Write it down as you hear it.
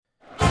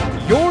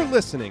You're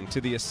listening to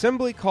the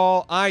Assembly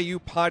Call IU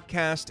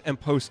podcast and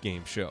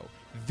postgame show,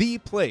 the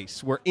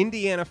place where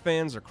Indiana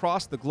fans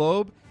across the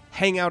globe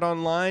hang out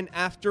online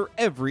after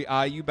every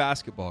IU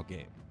basketball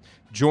game.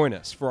 Join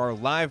us for our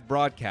live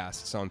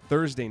broadcasts on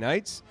Thursday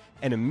nights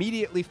and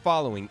immediately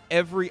following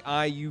every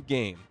IU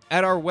game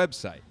at our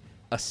website,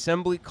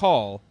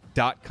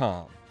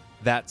 assemblycall.com.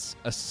 That's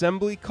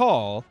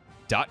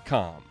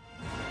assemblycall.com.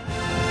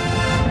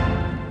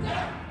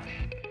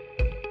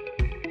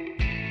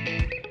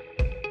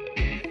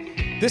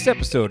 This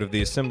episode of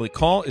the Assembly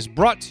Call is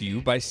brought to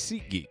you by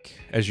SeatGeek.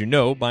 As you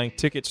know, buying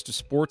tickets to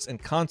sports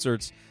and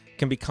concerts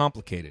can be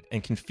complicated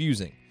and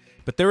confusing,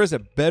 but there is a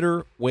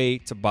better way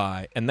to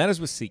buy, and that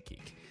is with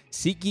SeatGeek.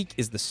 SeatGeek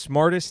is the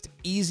smartest,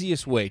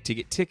 easiest way to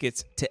get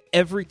tickets to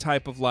every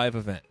type of live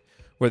event.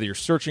 Whether you're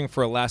searching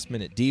for a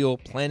last-minute deal,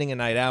 planning a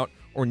night out,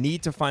 or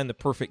need to find the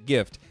perfect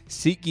gift,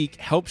 SeatGeek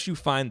helps you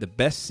find the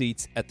best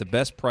seats at the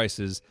best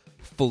prices,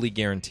 fully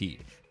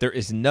guaranteed. There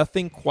is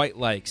nothing quite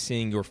like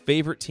seeing your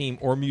favorite team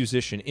or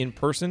musician in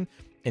person,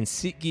 and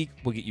SeatGeek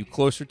will get you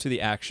closer to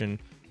the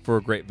action for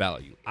a great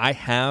value. I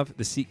have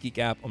the SeatGeek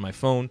app on my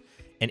phone,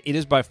 and it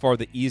is by far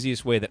the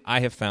easiest way that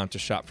I have found to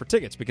shop for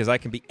tickets because I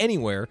can be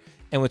anywhere,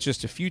 and with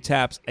just a few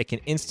taps, I can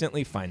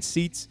instantly find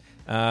seats,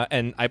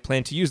 and I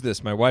plan to use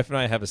this. My wife and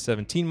I have a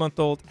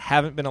 17-month-old,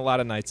 haven't been a lot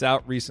of nights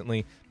out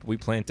recently, but we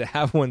plan to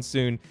have one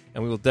soon,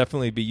 and we will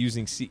definitely be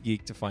using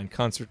SeatGeek to find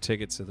concert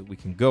tickets so that we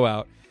can go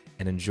out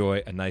and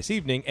enjoy a nice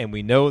evening. And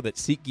we know that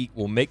SeatGeek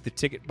will make the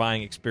ticket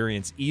buying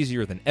experience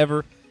easier than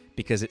ever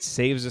because it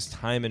saves us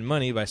time and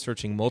money by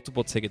searching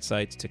multiple ticket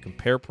sites to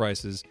compare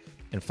prices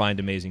and find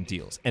amazing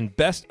deals. And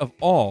best of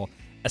all,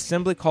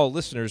 Assembly Call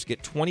listeners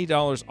get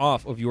 $20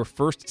 off of your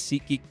first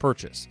SeatGeek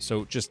purchase.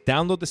 So just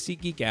download the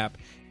SeatGeek app,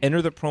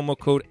 enter the promo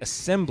code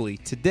ASSEMBLY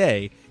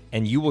today,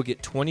 and you will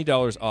get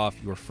 $20 off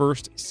your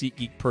first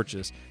SeatGeek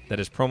purchase. That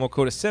is promo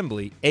code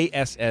ASSEMBLY,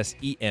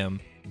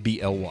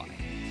 ASSEMBLY.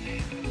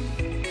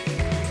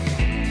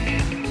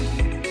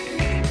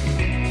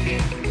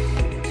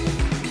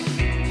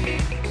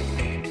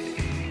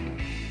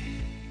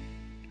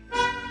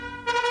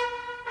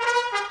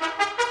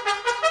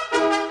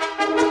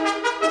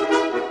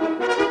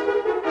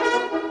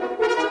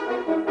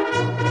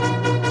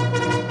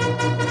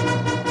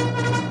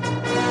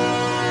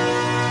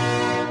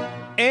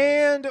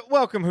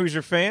 Welcome,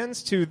 Hoosier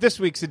fans, to this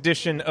week's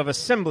edition of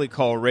Assembly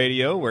Call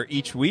Radio, where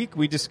each week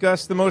we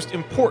discuss the most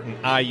important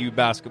IU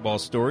basketball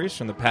stories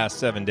from the past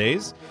 7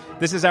 days.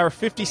 This is our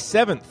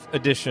 57th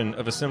edition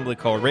of Assembly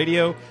Call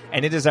Radio,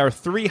 and it is our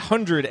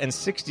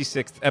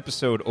 366th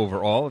episode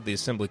overall of the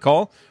Assembly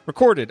Call,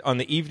 recorded on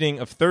the evening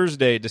of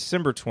Thursday,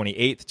 December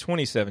 28th,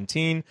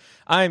 2017.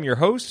 I am your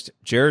host,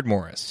 Jared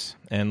Morris.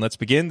 And let's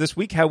begin this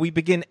week how we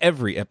begin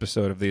every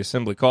episode of the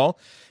Assembly Call,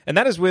 and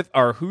that is with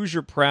our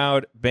Hoosier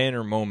Proud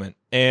banner moment.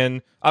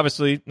 And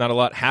obviously, not a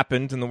lot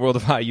happened in the world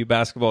of IU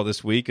basketball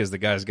this week as the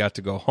guys got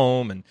to go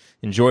home and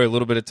enjoy a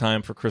little bit of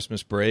time for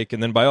Christmas break.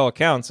 And then by all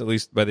accounts, at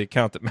least by the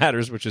account that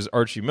matters, which is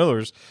Archie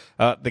Miller's,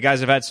 the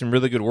guys have had some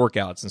really good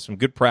workouts and some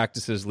good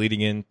practices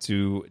leading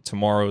into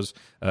tomorrow's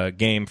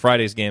game,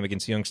 Friday's game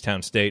against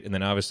Youngstown State, and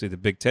then obviously the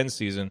Big Ten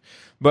season.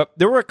 But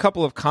there were a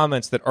couple of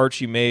comments that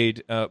Archie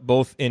made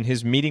both in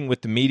his meeting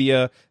with the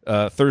media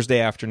Thursday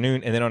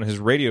afternoon and then on his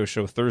radio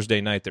show Thursday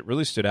night that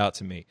really stood out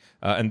to me.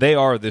 And they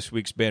are this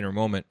week's banner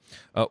moment.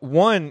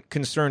 One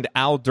concerned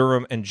Al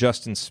Durham and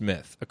Justin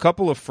Smith, a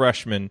couple of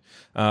freshmen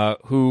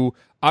who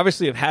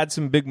obviously have had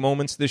some big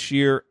moments this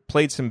year,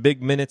 played some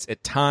big minutes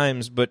at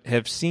times, but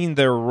have seen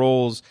their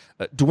roles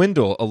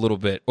dwindle a little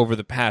bit over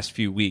the past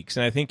few weeks.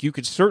 And I think you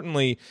could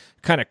certainly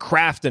kind of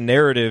craft a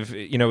narrative,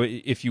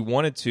 if you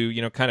wanted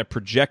to, kind of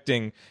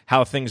projecting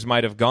how things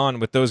might have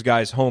gone with those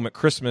guys home at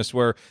Christmas,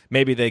 where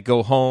maybe they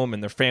go home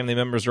and their family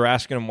members are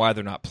asking them why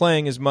they're not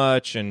playing as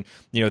much, and,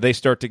 they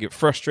start to get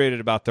frustrated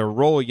about their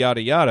role,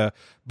 yada, yada.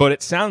 But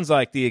it sounds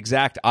like the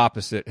exact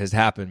opposite has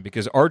happened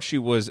because Archie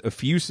was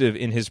effusive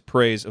in his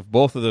praise of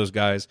both of those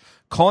guys,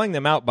 calling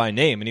them out by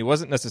name, and he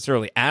wasn't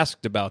necessarily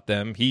asked about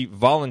them. He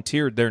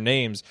volunteered their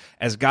names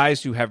as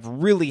guys who have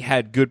really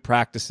had good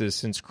practices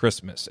since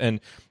Christmas. And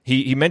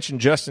he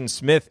mentioned Justin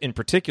Smith in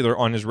particular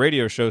on his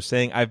radio show,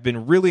 saying, "I've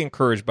been really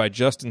encouraged by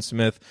Justin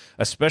Smith,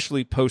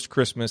 especially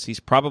post-Christmas.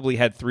 He's probably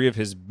had 3 of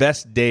his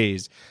best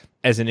days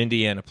as an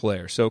Indiana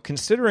player." So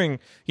considering,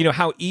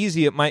 how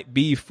easy it might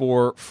be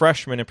for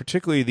freshmen, and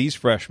particularly these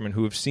freshmen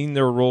who have seen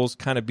their roles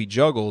kind of be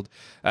juggled,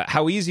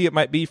 how easy it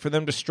might be for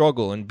them to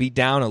struggle and be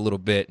down a little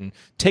bit and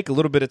take a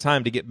little bit of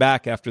time to get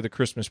back after the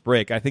Christmas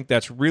break. I think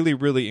that's really,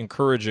 really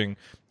encouraging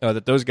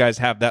that those guys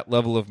have that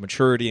level of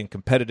maturity and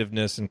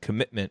competitiveness and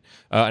commitment.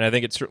 And I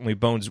think it certainly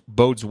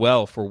bodes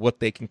well for what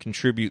they can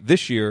contribute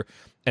this year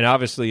and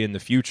obviously in the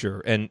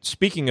future. And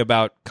speaking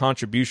about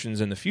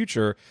contributions in the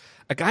future,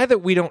 a guy that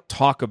we don't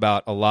talk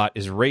about a lot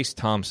is Race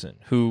Thompson,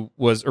 who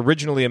was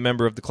originally a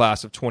member of the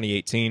class of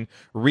 2018,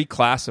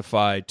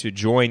 reclassified to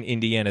join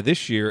Indiana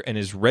this year and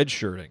is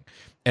redshirting.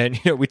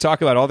 And we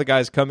talk about all the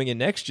guys coming in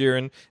next year,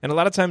 and a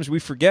lot of times we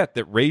forget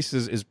that Race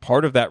is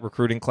part of that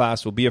recruiting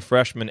class, will be a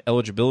freshman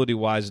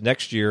eligibility-wise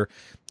next year,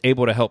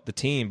 able to help the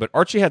team. But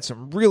Archie had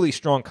some really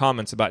strong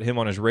comments about him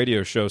on his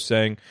radio show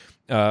saying,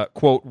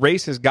 quote,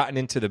 Race has gotten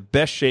into the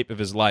best shape of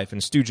his life.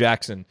 And Stu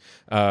Jackson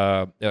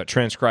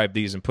transcribed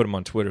these and put them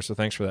on Twitter, so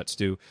thanks for that,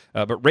 Stu.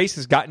 But Race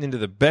has gotten into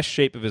the best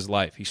shape of his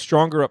life. He's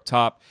stronger up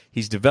top.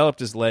 He's developed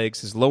his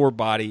legs, his lower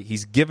body.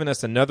 He's given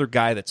us another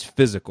guy that's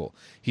physical.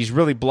 He's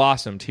really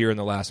blossomed here in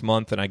the last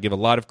month, and I give a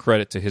lot of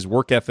credit to his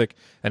work ethic,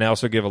 and I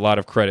also give a lot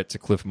of credit to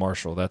Cliff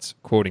Marshall. That's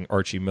quoting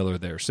Archie Miller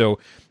there. So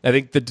I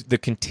think the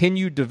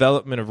continued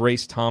development of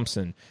Race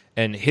Thompson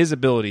and his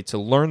ability to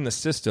learn the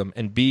system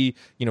and be,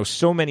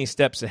 so many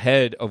steps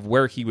ahead of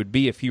where he would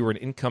be if he were an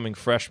incoming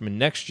freshman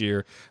next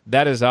year,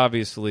 that is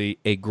obviously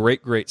a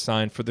great, great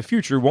sign for the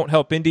future. Won't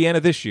help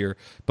Indiana this year,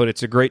 but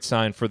it's a great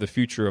sign for the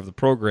future of the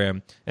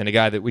program, and a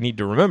guy that we need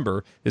to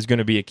remember is going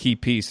to be a key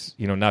piece,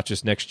 not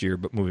just next year,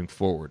 but moving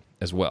forward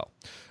as well.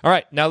 All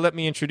right, now let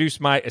me introduce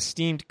my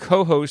esteemed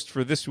co-host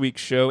for this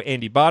week's show,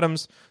 Andy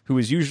Bottoms, who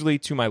is usually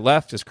to my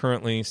left, is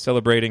currently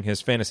celebrating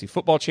his fantasy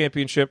football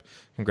championship.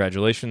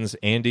 Congratulations,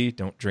 Andy.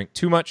 Don't drink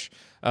too much.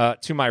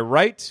 To my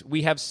right,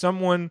 we have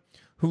someone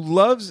who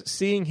loves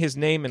seeing his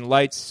name in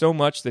lights so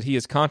much that he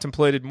has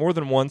contemplated more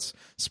than once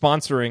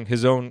sponsoring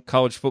his own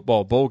college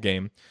football bowl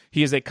game.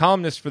 He is a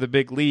columnist for The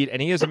Big Lead,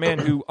 and he is a man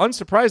who,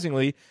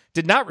 unsurprisingly,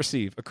 did not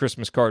receive a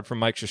Christmas card from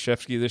Mike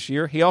Krzyzewski this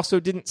year. He also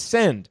didn't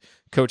send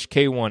Coach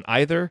K1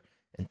 either,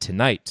 and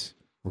tonight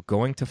we're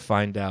going to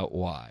find out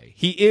why.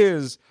 He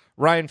is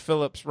Ryan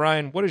Phillips.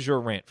 Ryan, what is your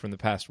rant from the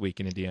past week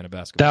in Indiana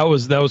basketball?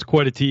 That was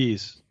quite a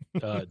tease,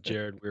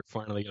 Jared. We're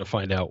finally going to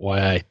find out why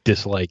I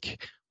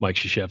dislike Mike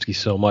Krzyzewski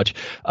so much.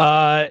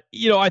 I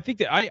think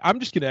that I'm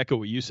just going to echo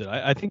what you said.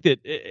 I think that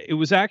it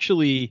was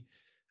actually,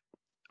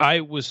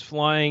 I was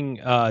flying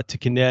to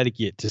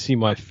Connecticut to see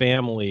my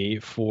family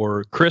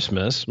for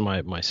Christmas.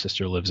 My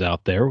sister lives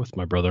out there with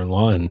my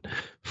brother-in-law and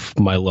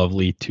my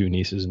lovely 2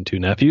 nieces and 2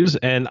 nephews.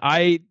 And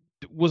I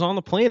was on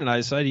the plane and I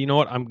decided, you know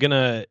what, I'm going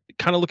to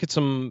kind of look at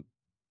some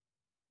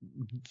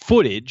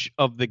footage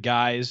of the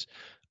guys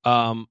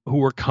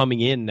who are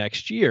coming in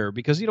next year,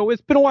 because,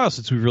 it's been a while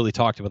since we've really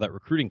talked about that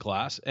recruiting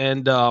class.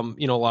 And, a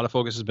lot of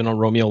focus has been on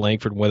Romeo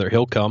Langford and whether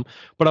he'll come.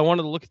 But I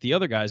wanted to look at the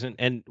other guys.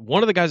 And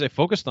one of the guys I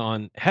focused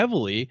on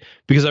heavily,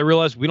 because I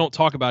realized we don't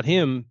talk about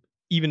him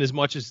even as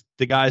much as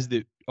the guys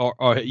that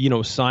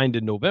are signed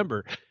in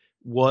November,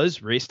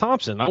 was Race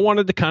Thompson. I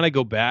wanted to kind of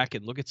go back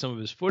and look at some of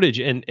his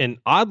footage. And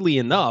oddly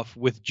enough,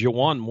 with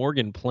Juwan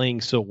Morgan playing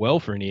so well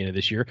for Indiana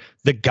this year,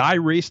 the guy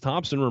Race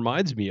Thompson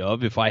reminds me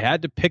of, if I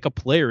had to pick a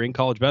player in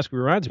college basketball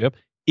reminds me of,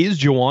 is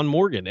Juwan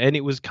Morgan. And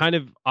it was kind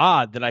of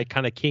odd that I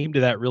kind of came to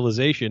that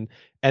realization.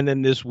 And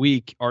then this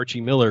week, Archie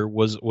Miller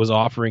was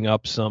offering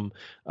up some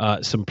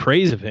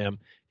praise of him.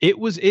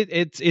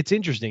 It's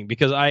interesting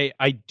because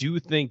I do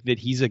think that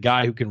he's a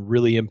guy who can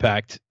really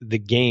impact the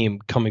game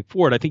coming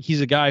forward. I think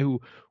he's a guy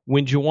who,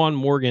 when Juwan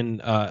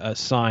Morgan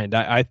signed,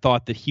 I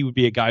thought that he would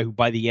be a guy who,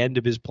 by the end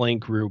of his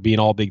playing career, would be an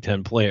all Big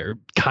Ten player,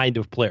 had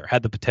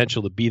the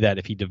potential to be that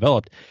if he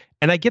developed.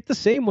 And I get the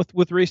same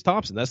with Race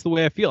Thompson. That's the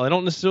way I feel. I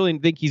don't necessarily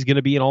think he's going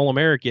to be an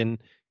All-American,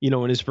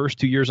 in his first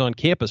 2 years on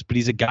campus, but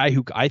he's a guy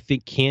who I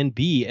think can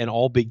be an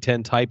all Big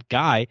Ten type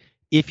guy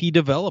if he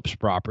develops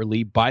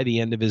properly by the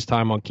end of his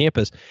time on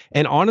campus.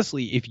 And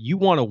honestly, if you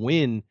want to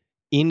win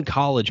in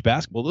college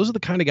basketball, those are the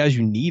kind of guys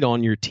you need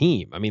on your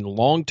team. I mean,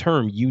 long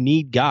term, you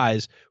need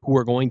guys who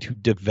are going to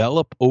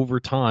develop over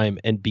time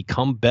and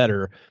become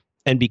better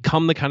and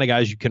become the kind of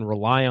guys you can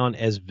rely on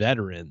as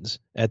veterans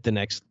at the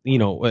next,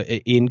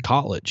 in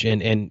college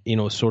and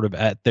sort of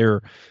at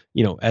their,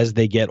 as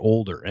they get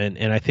older.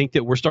 And I think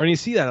that we're starting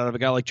to see that out of a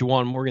guy like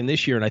Juwan Morgan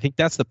this year. And I think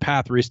that's the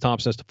path Race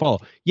Thompson has to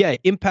follow. Yeah,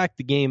 impact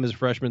the game as a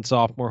freshman,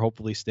 sophomore,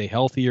 hopefully stay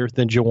healthier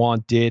than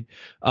Juwan did.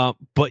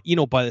 But,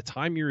 by the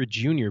time you're a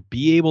junior,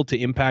 be able to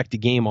impact the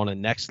game on a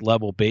next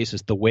level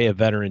basis the way a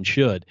veteran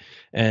should.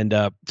 And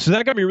so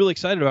that got me really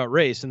excited about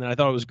Race. And then I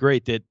thought it was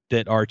great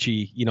that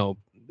Archie,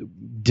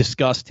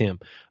 discussed him.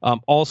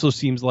 Also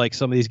seems like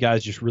some of these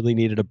guys just really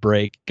needed a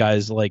break.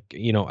 Guys like,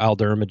 Al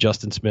Durham and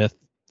Justin Smith,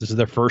 this is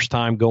their first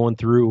time going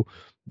through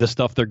the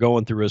stuff they're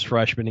going through as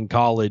freshmen in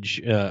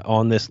college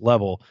on this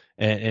level.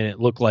 And it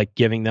looked like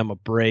giving them a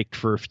break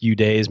for a few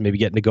days, maybe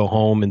getting to go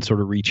home and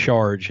sort of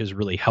recharge has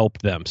really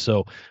helped them.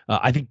 So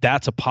I think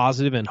that's a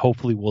positive, and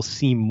hopefully we'll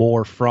see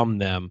more from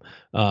them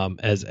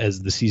as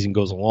the season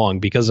goes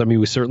along, because,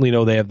 we certainly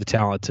know they have the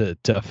talent to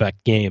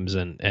affect games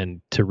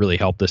and to really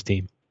help this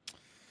team.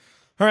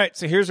 All right,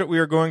 so here's what we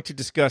are going to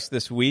discuss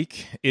this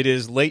week. It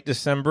is late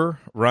December.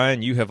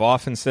 Ryan, you have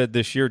often said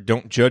this year,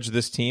 don't judge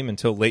this team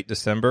until late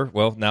December.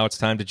 Well, now it's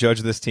time to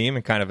judge this team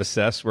and kind of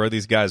assess where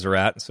these guys are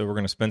at, so we're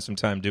going to spend some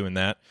time doing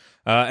that.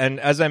 And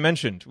as I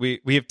mentioned,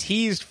 we have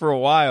teased for a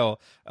while,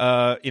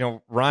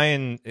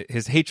 Ryan,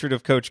 his hatred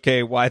of Coach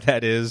K, why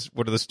that is,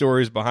 what are the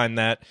stories behind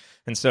that.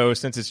 And so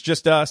since it's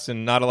just us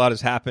and not a lot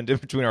has happened in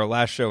between our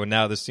last show and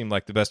now, this seemed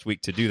like the best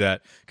week to do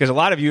that, because a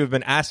lot of you have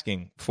been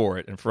asking for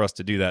it and for us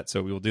to do that.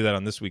 So we will do that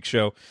on this week's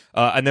show.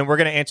 And then we're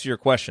going to answer your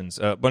questions.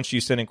 A bunch of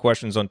you sending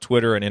questions on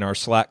Twitter and in our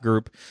Slack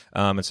group.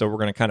 And so we're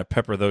going to kind of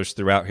pepper those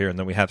throughout here. And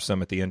then we have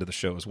some at the end of the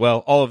show as well.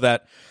 All of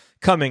that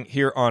coming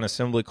here on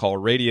Assembly Call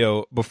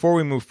Radio. Before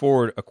we move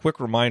forward, a quick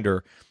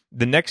reminder.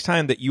 The next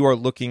time that you are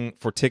looking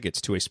for tickets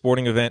to a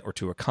sporting event or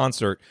to a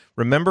concert,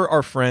 remember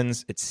our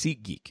friends at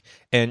SeatGeek.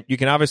 And you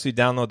can obviously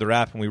download their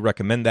app, and we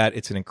recommend that.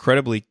 It's an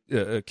incredibly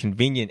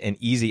convenient and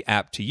easy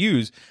app to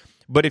use.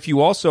 But if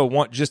you also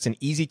want just an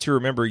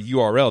easy-to-remember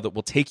URL that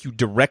will take you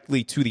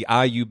directly to the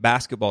IU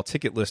basketball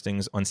ticket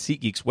listings on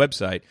SeatGeek's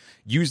website,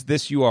 use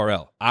this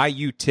URL,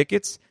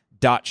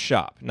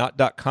 iutickets.shop.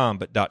 Not .com,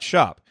 but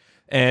 .shop.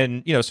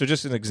 And, so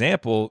just an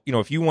example,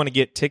 if you want to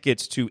get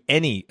tickets to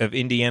any of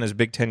Indiana's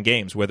Big Ten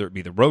games, whether it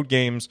be the road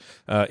games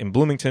in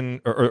Bloomington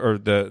or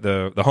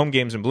the home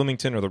games in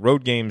Bloomington or the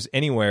road games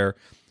anywhere,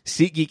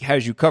 SeatGeek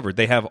has you covered.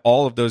 They have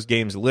all of those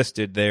games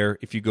listed there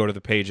if you go to the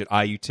page at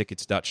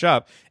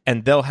iutickets.shop,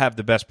 and they'll have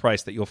the best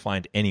price that you'll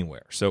find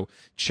anywhere. So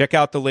check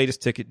out the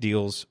latest ticket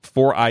deals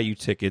for IU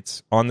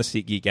tickets on the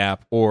SeatGeek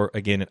app or,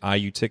 again, at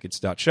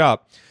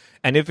iutickets.shop.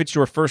 And if it's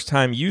your first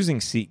time using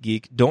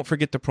SeatGeek, don't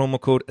forget the promo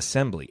code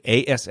ASSEMBLY,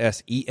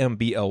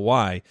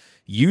 ASSEMBLY.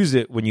 Use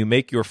it when you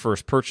make your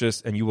first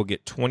purchase, and you will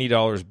get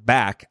 $20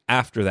 back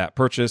after that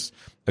purchase.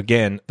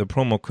 Again, the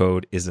promo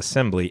code is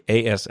ASSEMBLY,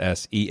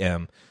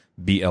 ASSEMBLY.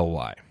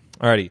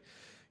 Alrighty.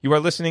 You are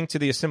listening to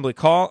the Assembly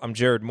Call. I'm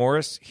Jared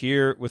Morris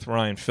here with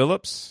Ryan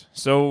Phillips.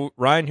 So,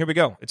 Ryan, here we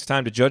go. It's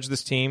time to judge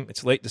this team.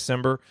 It's late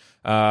December.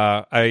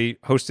 I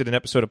hosted an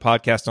episode of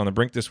Podcast on the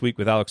Brink this week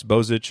with Alex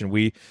Bozich, and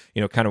we,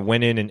 kind of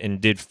went in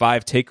and did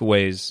 5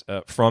 takeaways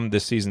from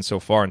this season so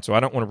far. And so I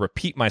don't want to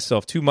repeat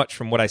myself too much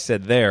from what I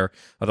said there,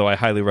 although I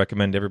highly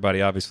recommend everybody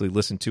obviously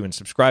listen to and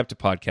subscribe to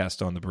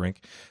Podcast on the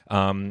Brink.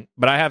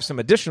 But I have some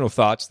additional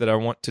thoughts that I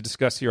want to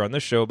discuss here on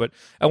this show, but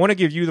I want to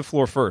give you the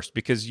floor first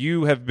because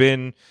you have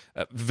been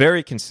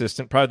very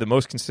consistent, probably the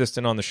most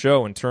consistent on the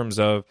show in terms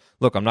of,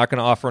 look, I'm not going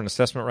to offer an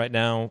assessment right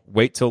now.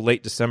 Wait till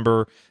late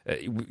December.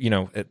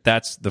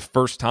 That's the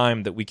first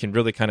time that we can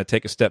really kind of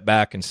take a step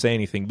back and say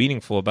anything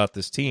meaningful about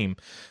this team.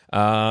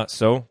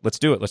 So let's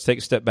do it. Let's take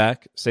a step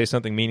back, say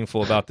something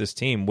meaningful about this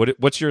team.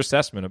 What's your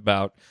assessment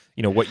about,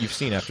 what you've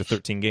seen after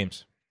 13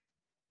 games?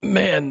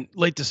 Man,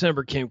 late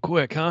December came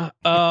quick, huh?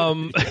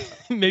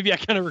 Maybe I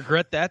kind of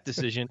regret that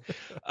decision.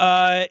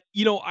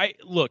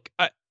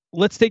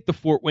 Let's take the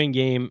Fort Wayne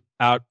game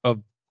out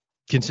of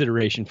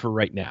consideration for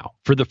right now,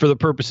 for the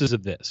purposes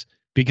of this,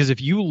 because if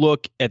you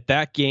look at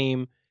that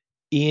game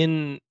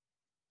in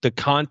the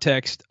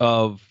context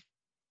of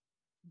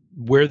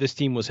where this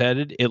team was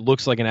headed, it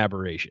looks like an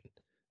aberration.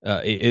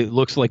 It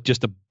looks like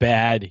just a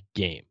bad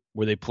game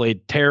where they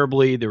played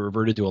terribly. They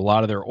reverted to a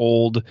lot of their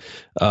old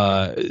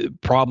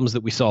problems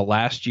that we saw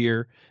last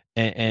year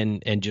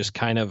and just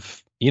kind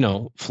of,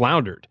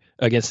 floundered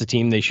against the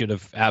team they should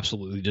have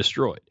absolutely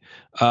destroyed.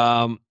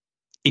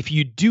 If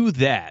you do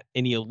that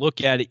and you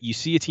look at it, you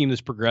see a team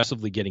that's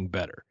progressively getting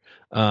better,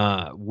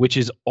 which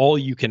is all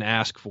you can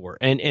ask for.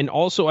 And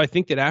also, I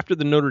think that after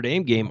the Notre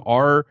Dame game,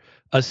 our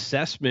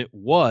assessment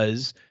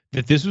was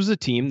that this was a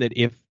team that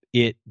if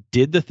it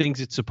did the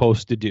things it's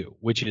supposed to do,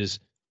 which is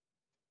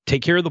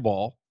take care of the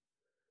ball,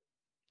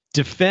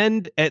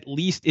 defend at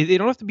least, they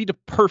don't have to be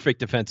perfect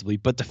defensively,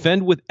 but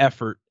defend with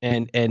effort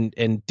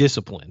and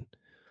discipline.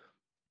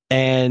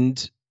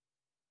 And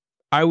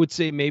I would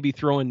say maybe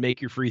throw and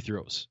make your free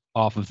throws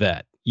off of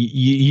that.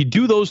 You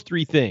do those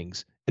 3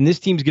 things, and this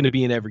team's going to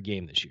be in every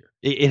game this year.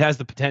 It has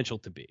the potential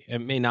to be. It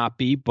may not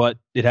be, but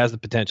it has the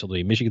potential to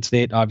be. Michigan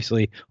State,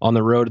 obviously, on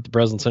the road at the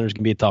Breslin Center is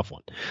going to be a tough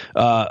one.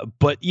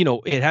 But,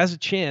 it has a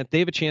chance. They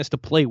have a chance to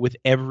play with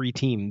every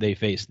team they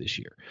face this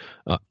year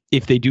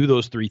if they do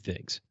those 3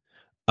 things.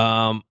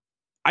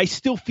 I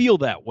still feel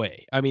that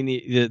way. I mean,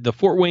 the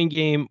Fort Wayne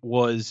game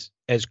was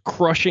as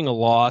crushing a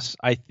loss,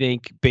 I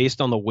think,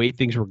 based on the way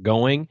things were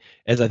going,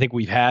 as I think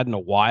we've had in a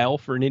while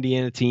for an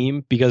Indiana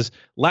team, because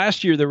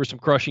last year there were some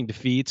crushing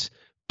defeats,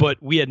 but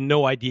we had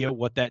no idea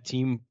what that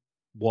team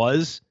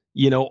was,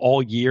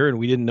 all year, and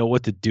we didn't know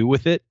what to do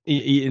with it,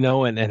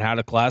 and how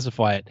to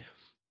classify it.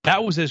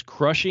 That was as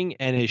crushing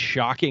and as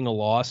shocking a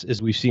loss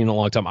as we've seen in a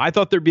long time. I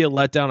thought there'd be a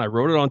letdown. I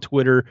wrote it on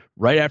Twitter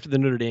right after the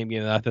Notre Dame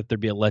game. I thought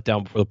there'd be a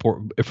letdown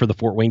for the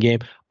Fort Wayne game.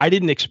 I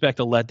didn't expect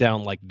a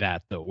letdown like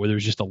that, though, where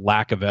there's just a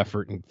lack of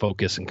effort and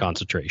focus and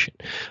concentration.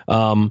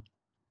 But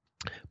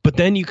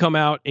then you come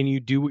out and you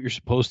do what you're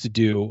supposed to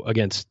do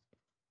against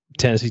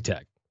Tennessee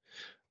Tech.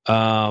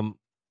 And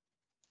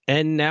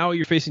now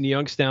you're facing a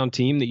Youngstown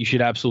team that you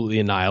should absolutely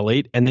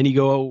annihilate. And then you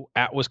go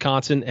at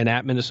Wisconsin and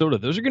at Minnesota.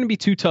 Those are going to be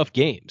 2 tough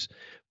games.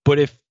 But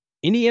if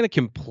Indiana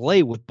can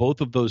play with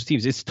both of those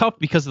teams, it's tough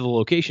because of the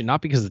location, not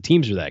because the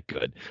teams are that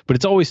good. But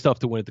it's always tough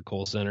to win at the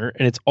Kohl Center,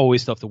 and it's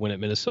always tough to win at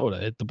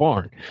Minnesota at the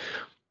Barn.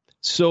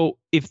 So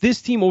if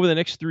this team over the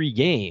next 3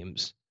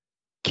 games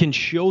can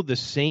show the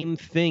same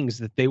things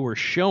that they were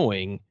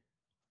showing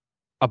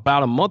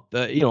about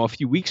a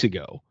few weeks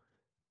ago,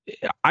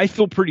 I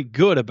feel pretty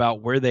good about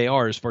where they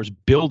are as far as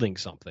building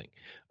something.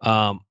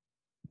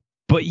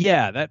 But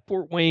yeah, that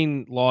Fort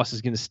Wayne loss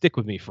is going to stick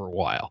with me for a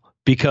while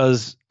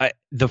because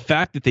the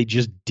fact that they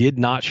just did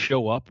not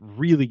show up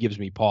really gives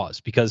me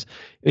pause, because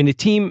when a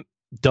team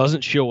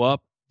doesn't show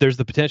up, there's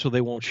the potential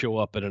they won't show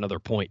up at another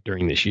point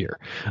during this year.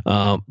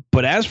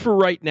 But as for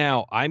right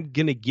now, I'm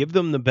going to give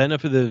them the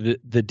benefit of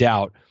the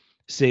doubt.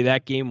 Say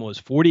that game was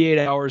 48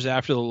 hours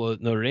after the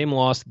Notre Dame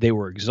loss. They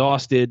were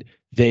exhausted.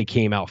 They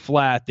came out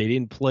flat. They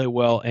didn't play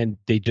well, and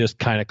they just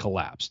kind of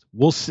collapsed.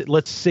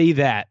 Let's say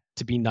that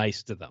to be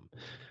nice to them.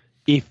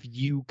 If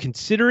you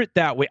consider it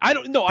that way, I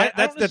don't know.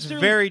 That's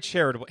very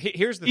charitable.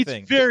 Here's the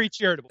thing. It's very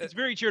charitable. It's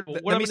very charitable.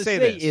 What I'm going to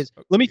say is,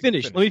 let me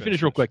finish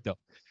real quick, though.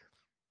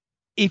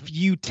 If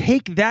you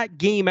take that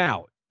game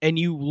out and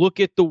you look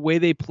at the way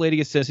they played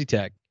against Tennessee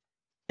Tech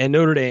and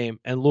Notre Dame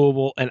and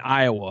Louisville and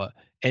Iowa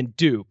and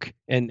Duke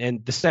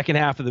and the second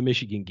half of the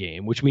Michigan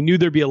game, which we knew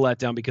there'd be a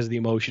letdown because of the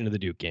emotion of the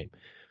Duke game,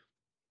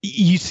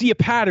 you see a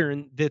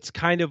pattern that's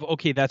kind of,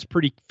 okay, that's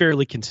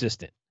fairly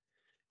consistent.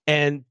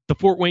 And the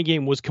Fort Wayne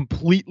game was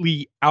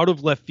completely out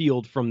of left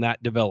field from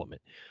that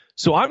development.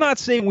 So I'm not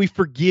saying we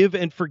forgive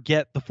and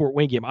forget the Fort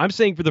Wayne game. I'm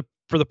saying for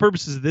the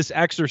purposes of this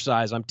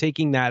exercise, I'm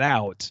taking that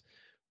out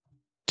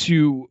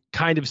to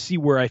kind of see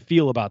where I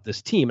feel about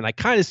this team. And I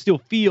kind of still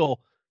feel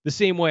the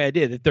same way I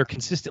did, that they're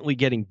consistently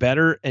getting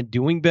better and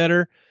doing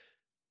better.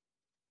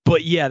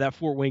 But yeah, that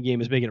Fort Wayne game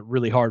is making it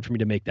really hard for me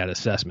to make that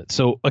assessment.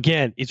 So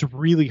again, it's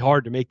really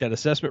hard to make that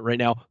assessment right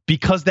now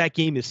because that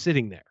game is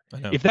sitting there.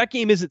 If that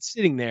game isn't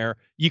sitting there,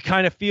 you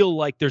kind of feel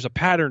like there's a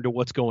pattern to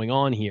what's going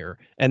on here,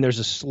 and there's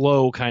a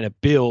slow kind of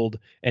build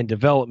and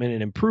development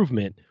and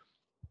improvement.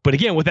 But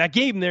again, with that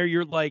game there,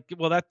 you're like,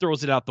 well, that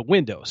throws it out the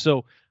window.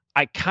 So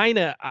I'm kind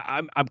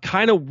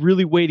of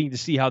really waiting to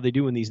see how they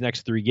do in these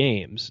next 3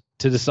 games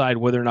to decide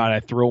whether or not I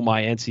throw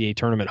my NCAA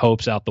tournament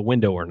hopes out the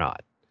window or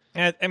not.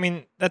 I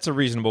mean, that's a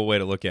reasonable way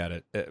to look at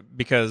it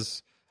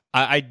because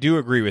I do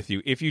agree with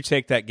you. If you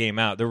take that game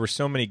out, there were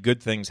so many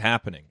good things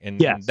happening. And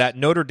that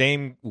Notre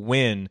Dame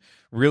win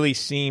really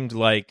seemed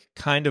like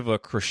kind of a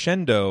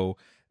crescendo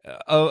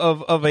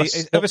of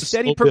a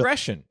steady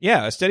progression.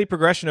 Yeah, a steady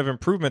progression of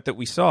improvement that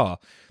we saw.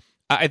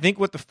 I think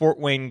what the Fort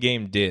Wayne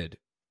game did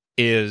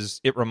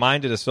is it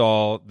reminded us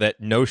all that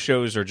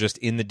no-shows are just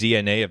in the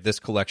DNA of this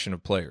collection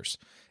of players.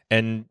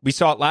 And we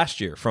saw it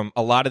last year from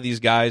a lot of these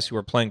guys who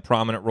are playing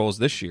prominent roles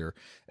this year,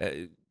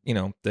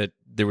 that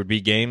there would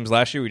be games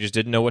last year we just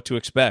didn't know what to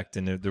expect,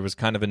 and there was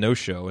kind of a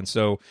no-show. And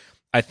so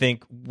I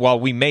think while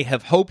we may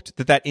have hoped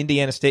that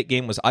Indiana State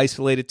game was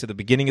isolated to the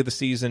beginning of the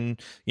season,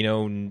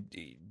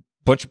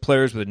 bunch of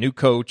players with a new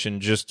coach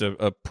and just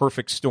a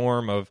perfect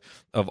storm of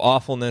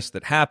awfulness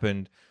that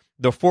happened,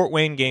 the Fort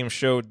Wayne game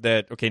showed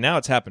that, okay, now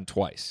it's happened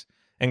twice.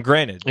 And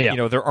granted,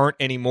 there aren't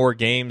any more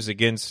games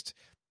against,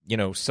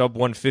 sub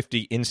 150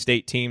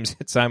 in-state teams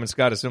at Simon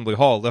Scott Assembly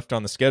Hall left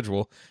on the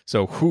schedule.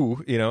 So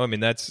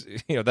that's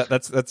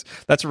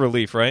a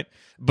relief, right?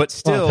 But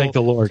still, thank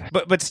the Lord.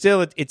 But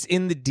still, it's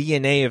in the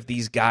DNA of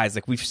these guys.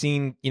 Like we've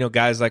seen,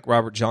 guys like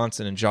Robert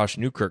Johnson and Josh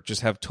Newkirk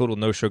just have total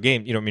no-show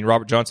game.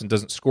 Robert Johnson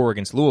doesn't score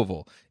against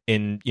Louisville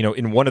in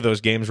one of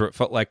those games where it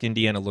felt like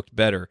Indiana looked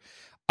better.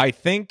 I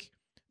think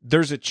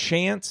there's a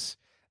chance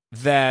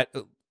that,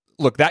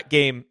 look, that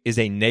game is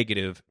a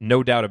negative,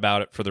 no doubt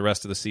about it, for the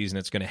rest of the season.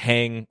 It's going to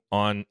hang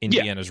on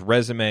Indiana's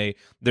resume.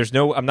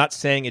 I'm not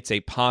saying it's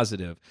a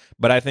positive,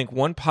 but I think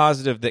one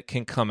positive that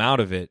can come out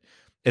of it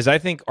is I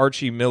think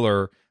Archie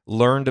Miller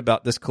learned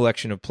about this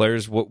collection of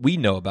players what we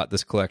know about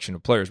this collection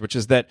of players, which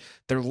is that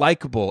they're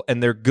likable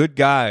and they're good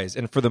guys,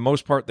 and for the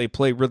most part, they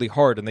play really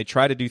hard and they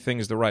try to do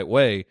things the right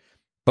way.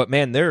 But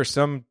man, there are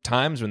some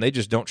times when they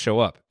just don't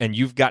show up, and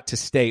you've got to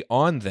stay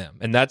on them.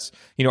 And that's,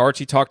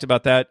 Archie talked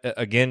about that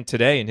again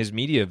today in his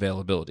media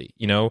availability.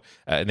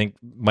 I think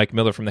Mike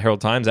Miller from the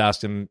Herald Times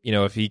asked him,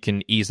 if he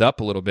can ease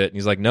up a little bit, and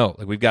he's like, no,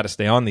 we've got to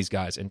stay on these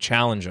guys and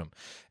challenge them.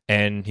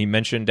 And he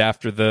mentioned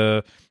after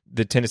the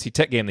Tennessee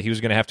Tech game that he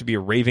was going to have to be a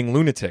raving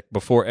lunatic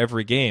before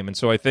every game. And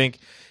so I think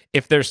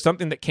if there's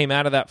something that came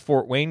out of that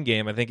Fort Wayne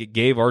game, I think it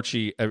gave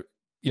Archie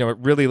it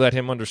really let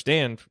him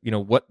understand,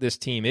 what this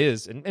team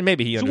is, and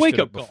maybe he understood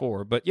it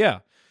before, but yeah.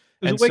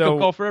 It was a wake-up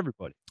call for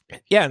everybody.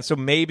 Yeah, and so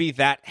maybe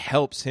that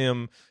helps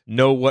him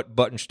know what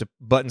buttons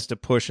to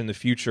push in the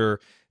future,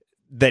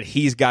 that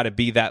he's got to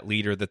be that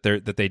leader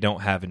that they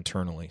don't have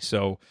internally.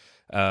 So,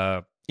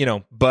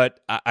 but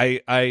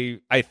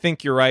I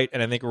think you're right,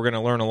 and I think we're going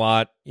to learn a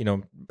lot. I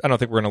don't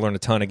think we're going to learn a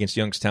ton against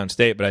Youngstown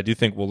State, but I do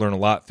think we'll learn a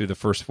lot through the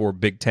first 4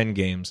 Big Ten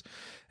games.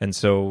 And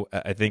so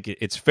I think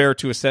it's fair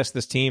to assess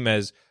this team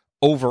as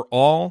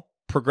overall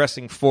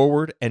progressing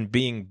forward and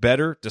being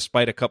better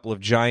despite a couple of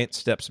giant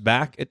steps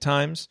back at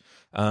times.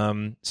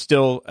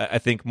 Still, I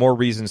think more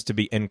reasons to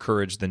be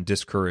encouraged than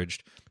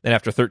discouraged. And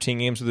after 13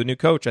 games with a new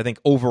coach, I think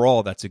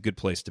overall that's a good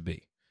place to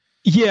be.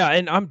 Yeah,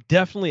 and I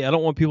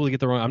don't want people to get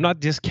the wrong. I'm not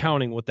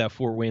discounting what that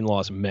Fort Wayne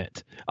loss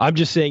meant. I'm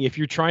just saying if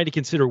you're trying to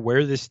consider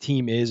where this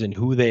team is and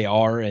who they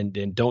are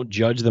and don't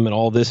judge them and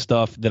all this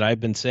stuff that I've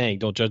been saying,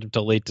 don't judge them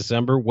till late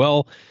December.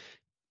 Well,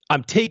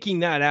 I'm taking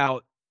that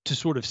out to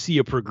sort of see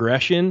a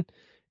progression.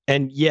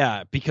 And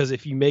yeah, because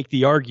if you make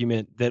the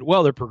argument that,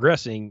 well, they're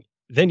progressing,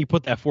 then you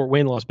put that Fort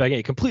Wayne loss back in,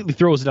 it completely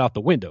throws it out the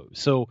window.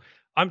 So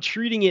I'm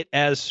treating it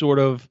as sort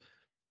of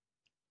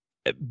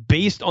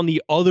based on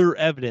the other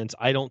evidence,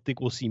 I don't think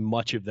we'll see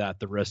much of that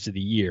the rest of the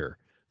year.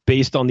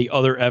 Based on the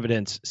other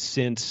evidence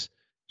since,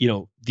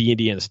 the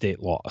Indiana State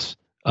loss.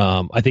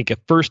 I think a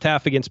first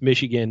half against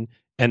Michigan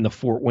and the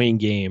Fort Wayne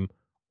game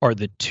are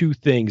the two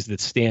things that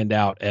stand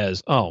out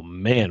as, oh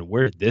man,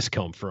 where did this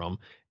come from?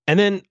 And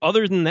then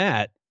other than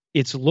that,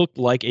 it's looked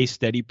like a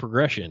steady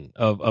progression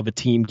of a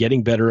team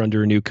getting better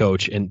under a new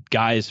coach and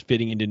guys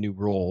fitting into new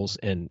roles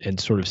and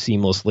sort of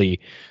seamlessly,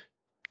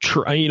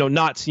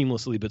 not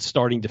seamlessly, but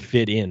starting to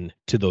fit in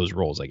to those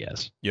roles, I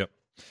guess. Yep.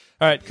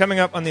 All right, coming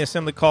up on the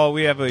Assembly Call,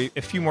 we have a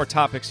few more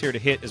topics here to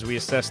hit as we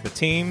assess the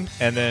team.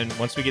 And then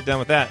once we get done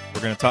with that,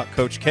 we're going to talk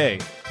Coach K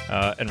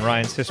and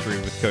Ryan's history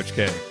with Coach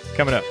K.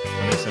 Coming up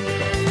on the Assembly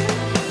Call.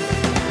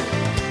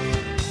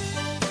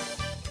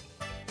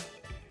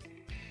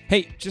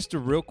 Hey, just a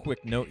real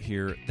quick note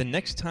here. The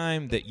next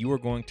time that you are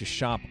going to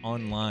shop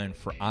online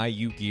for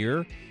IU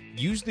gear,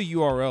 use the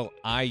URL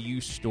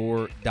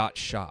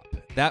iustore.shop.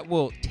 That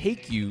will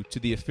take you to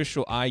the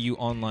official IU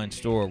online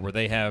store where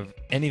they have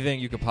anything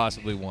you could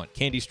possibly want.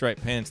 Candy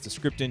stripe pants, the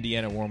Script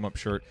Indiana warm-up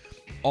shirt,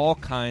 all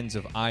kinds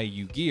of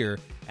IU gear.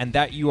 And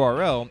that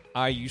URL,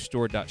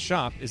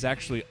 iustore.shop, is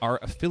actually our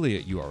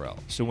affiliate URL.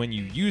 So when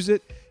you use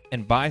it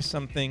and buy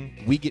something,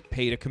 we get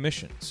paid a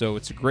commission. So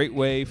it's a great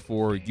way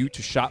for you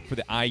to shop for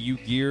the IU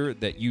gear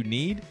that you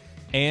need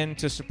and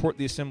to support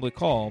the Assembly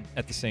Call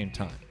at the same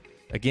time.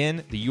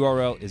 Again, the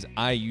URL is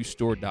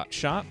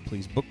iustore.shop.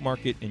 Please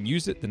bookmark it and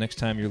use it the next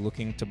time you're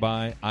looking to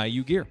buy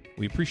IU gear.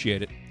 We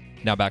appreciate it.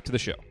 Now back to the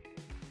show.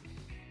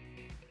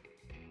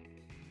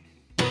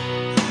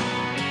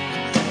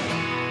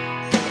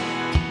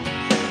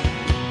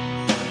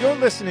 You're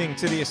listening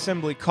to the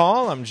Assembly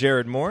Call. I'm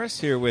Jared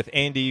Morris here with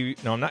Andy.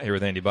 No, I'm not here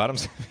with Andy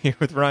Bottoms. I'm here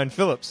with Ryan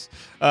Phillips.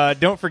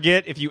 Don't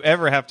forget, if you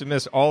ever have to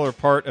miss all or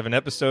part of an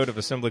episode of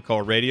Assembly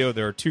Call Radio,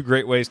 there are two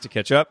great ways to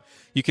catch up.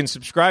 You can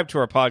subscribe to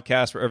our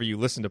podcast wherever you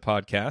listen to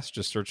podcasts.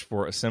 Just search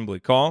for Assembly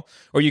Call.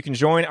 Or you can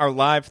join our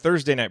live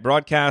Thursday night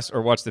broadcast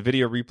or watch the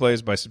video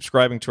replays by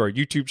subscribing to our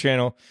YouTube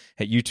channel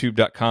at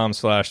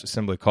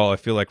youtube.com/Assembly Call. I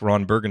feel like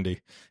Ron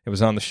Burgundy. It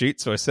was on the sheet,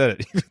 so I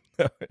said it.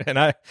 And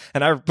I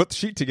put the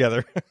sheet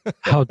together.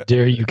 How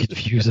dare you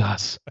confuse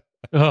us?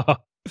 Oh,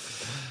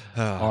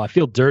 I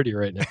feel dirty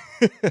right now.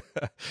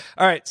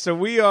 All right, so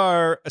we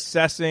are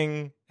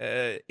assessing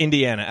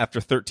Indiana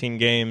after 13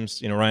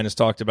 games. Ryan has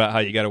talked about how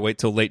you got to wait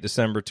till late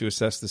December to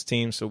assess this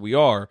team, so we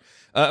are.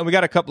 And we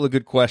got a couple of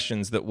good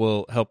questions that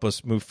will help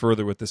us move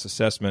further with this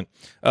assessment.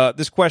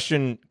 This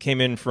question came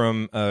in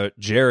from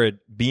Jared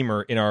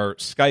Beamer in our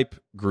Skype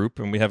group,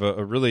 and we have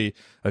a really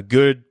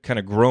good kind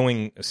of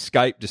growing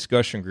Skype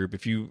discussion group.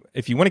 If you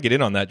want to get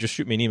in on that, just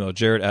shoot me an email,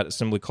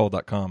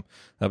 jared@assemblycall.com.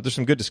 There's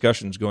some good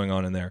discussions going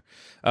on in there.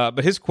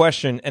 But his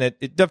question, and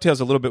it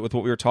dovetails a little bit with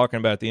what we were talking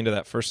about at the end of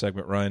that first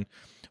segment, Ryan.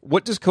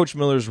 What does Coach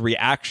Miller's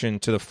reaction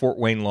to the Fort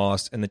Wayne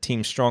loss and the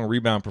team's strong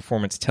rebound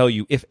performance tell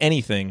you, if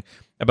anything,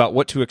 about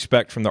what to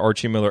expect from the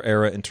Archie Miller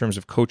era in terms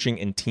of coaching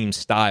and team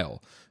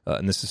style?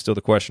 And this is still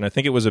the question. I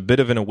think it was a bit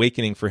of an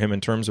awakening for him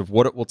in terms of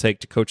what it will take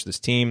to coach this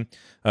team.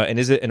 And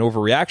is it an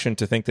overreaction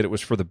to think that it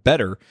was for the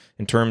better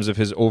in terms of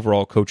his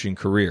overall coaching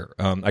career?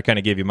 I kind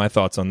of gave you my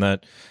thoughts on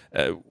that.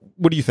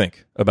 What do you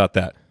think about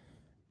that?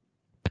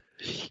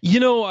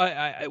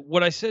 I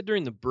what I said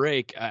during the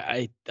break,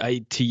 I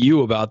to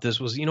you about this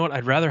was,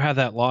 I'd rather have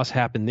that loss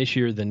happen this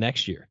year than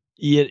next year,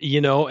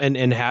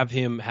 and have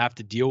him have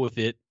to deal with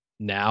it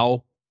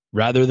now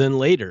rather than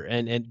later.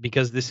 And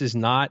because this is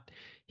not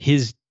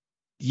his,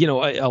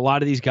 a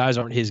lot of these guys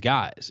aren't his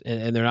guys,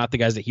 and they're not the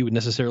guys that he would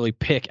necessarily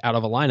pick out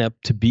of a lineup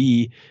to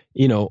be,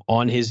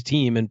 on his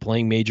team and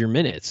playing major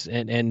minutes.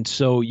 And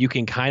so you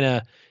can kind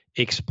of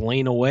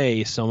explain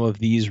away some of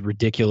these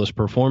ridiculous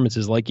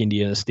performances like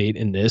Indiana State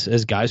in this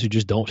as guys who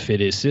just don't fit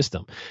his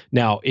system.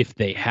 Now, if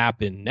they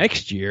happen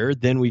next year,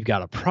 then we've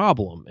got a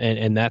problem,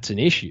 and that's an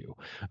issue.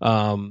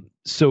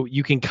 So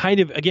you can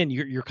kind of, again,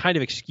 you're kind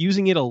of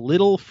excusing it a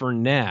little for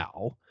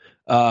now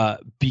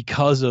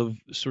because of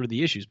sort of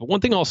the issues. But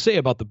one thing I'll say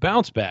about the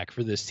bounce back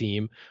for this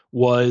team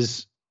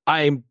was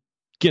I'm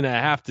going to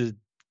have to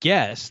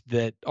guess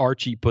that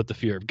Archie put the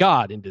fear of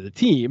God into the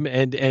team,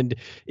 and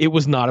it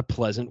was not a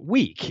pleasant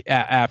week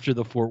after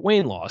the Fort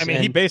Wayne loss. I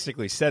mean, he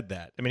basically said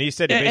that. I mean, he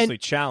said he basically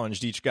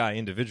challenged each guy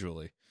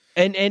individually.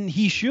 And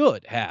he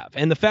should have.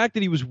 And the fact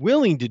that he was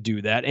willing to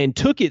do that and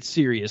took it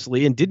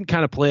seriously and didn't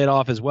kind of play it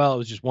off as well, it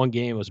was just one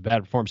game, it was a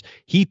bad performance.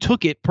 He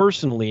took it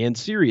personally and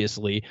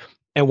seriously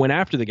and went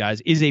after the guys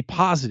is a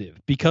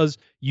positive, because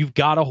you've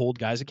got to hold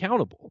guys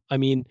accountable. I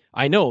mean,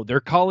 I know they're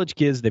college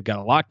kids. They've got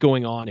a lot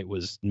going on. It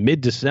was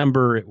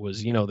mid-December. It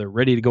was, they're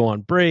ready to go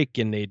on break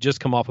and they had just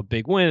come off a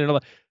big win and all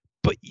that.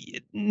 But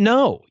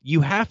no,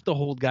 you have to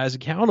hold guys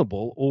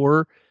accountable,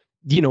 or,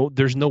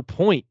 there's no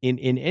point in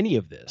any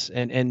of this.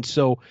 And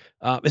so,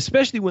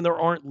 especially when there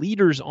aren't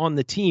leaders on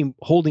the team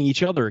holding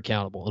each other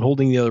accountable and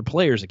holding the other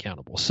players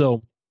accountable.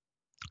 So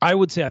I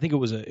would say I think it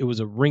was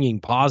a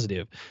ringing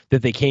positive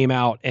that they came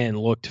out and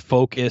looked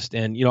focused.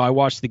 And I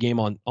watched the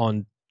game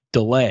on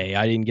delay.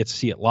 I didn't get to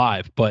see it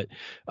live, but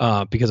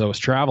because I was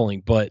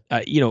traveling. But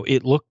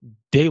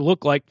they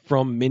looked like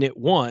from minute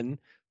one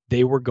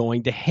they were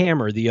going to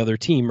hammer the other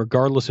team,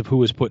 regardless of who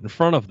was put in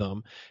front of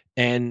them.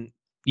 And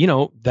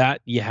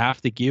that you have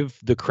to give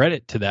the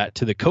credit to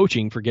the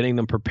coaching for getting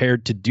them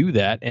prepared to do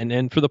that,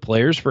 and for the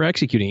players for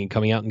executing and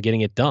coming out and getting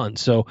it done.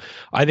 So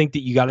I think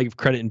that you got to give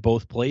credit in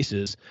both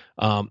places.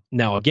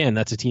 Now, again,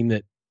 that's a team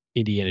that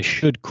Indiana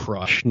should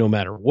crush no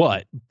matter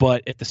what.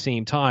 But at the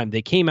same time,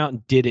 they came out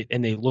and did it,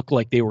 and they looked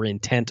like they were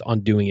intent on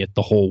doing it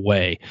the whole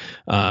way.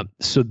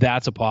 So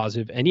that's a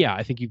positive. And yeah,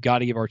 I think you've got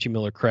to give Archie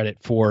Miller credit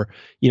for,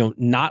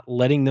 not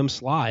letting them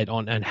slide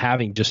on and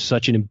having just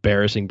such an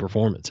embarrassing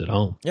performance at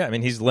home. Yeah, I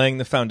mean, he's laying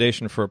the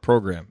foundation for a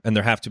program, and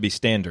there have to be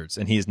standards,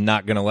 and he's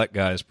not going to let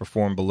guys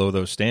perform below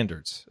those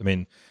standards.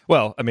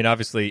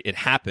 Obviously it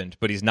happened,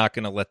 but he's not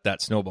going to let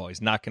that snowball.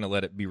 He's not going to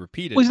let it be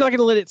repeated. Well, he's not going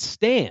to let it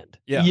stand.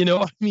 Yeah.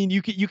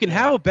 You can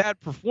have a bad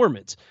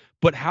performance,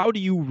 but how do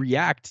you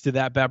react to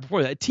that bad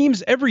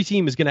performance? Every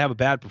team is going to have a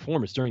bad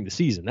performance during the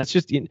season. That's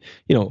just,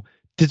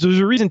 there's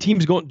a reason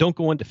teams don't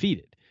go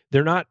undefeated.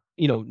 They're not,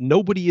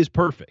 nobody is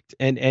perfect,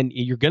 and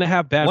you're going to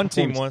have bad. One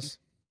team was.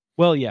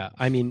 Well, yeah.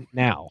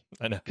 Now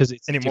I know, because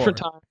it's anymore. A different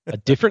time, a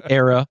different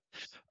era,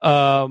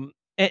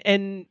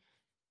 and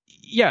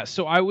yeah.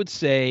 So I would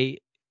say,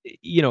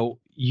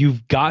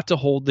 you've got to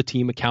hold the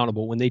team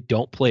accountable when they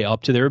don't play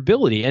up to their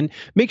ability, and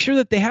make sure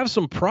that they have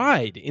some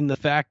pride in the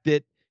fact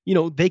that,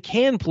 they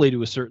can play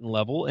to a certain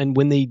level, and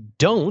when they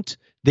don't,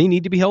 they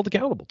need to be held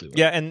accountable to it.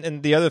 Yeah,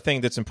 and the other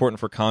thing that's important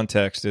for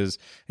context is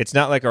it's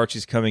not like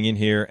Archie's coming in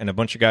here and a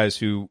bunch of guys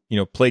who,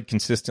 played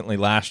consistently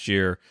last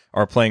year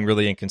are playing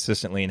really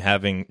inconsistently and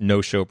having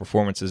no-show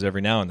performances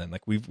every now and then.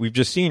 Like we've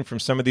just seen from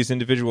some of these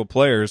individual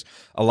players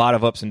a lot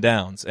of ups and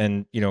downs,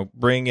 and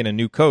bringing in a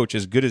new coach,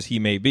 as good as he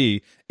may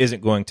be,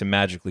 isn't going to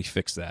magically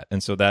fix that.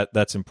 And so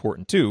that's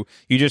important too.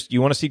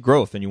 You want to see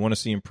growth and you want to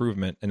see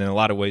improvement, and in a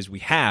lot of ways we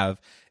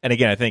have. And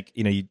again, I think,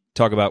 you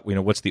talk about,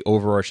 what's the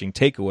overarching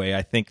takeaway.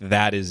 I think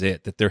that is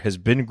it, that there has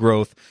been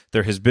growth.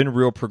 There has been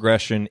real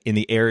progression in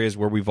the areas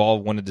where we've all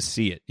wanted to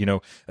see it.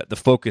 The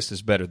focus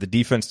is better. The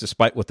defense,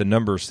 despite what the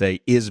numbers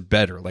say, is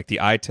better. Like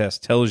the eye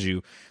test tells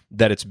you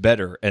that it's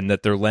better and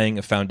that they're laying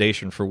a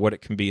foundation for what it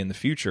can be in the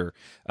future.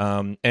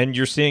 And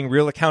you're seeing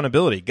real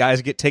accountability.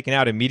 Guys get taken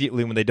out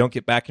immediately when they don't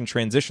get back in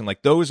transition.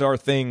 Like those are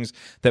things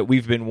that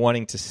we've been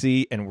wanting to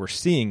see, and we're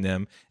seeing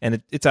them.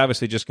 And it's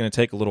obviously just going to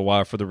take a little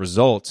while for the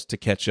results to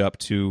catch up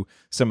to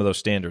some of those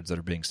standards that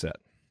are being set.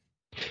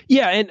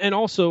 Yeah. And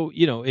also,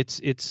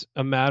 it's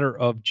a matter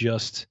of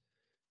just,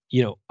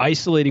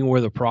 isolating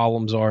where the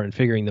problems are and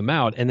figuring them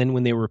out. And then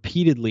when they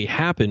repeatedly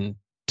happen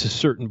to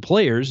certain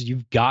players,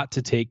 you've got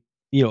to take,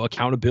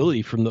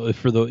 accountability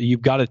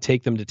you've got to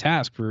take them to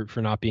task for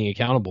not being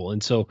accountable.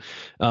 And so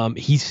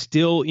he's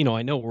still,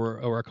 I know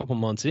we're a couple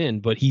months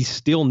in, but he's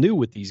still new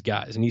with these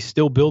guys, and he's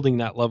still building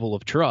that level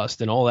of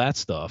trust and all that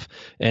stuff.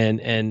 And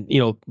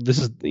this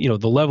is,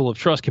 the level of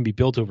trust can be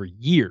built over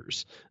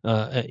years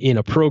in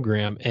a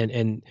program.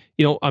 And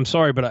I'm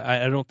sorry, but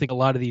I don't think a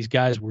lot of these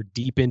guys were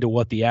deep into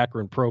what the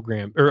Akron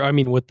program,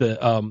 what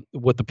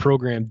the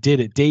program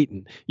did at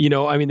Dayton. They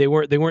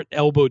weren't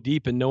elbow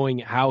deep in knowing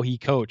how he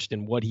coached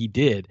and what he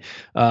did.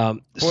 Boy,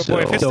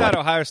 if it's not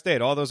Ohio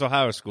State, all those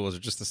Ohio schools are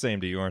just the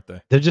same to you, aren't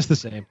they? They're just the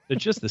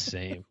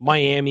same.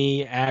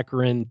 Miami,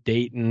 Akron,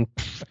 Dayton.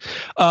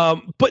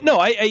 But no,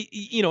 I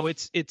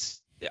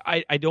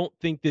don't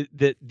think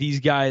that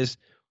these guys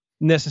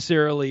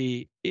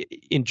necessarily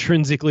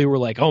intrinsically were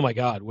like, oh my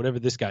God, whatever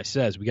this guy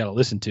says, we got to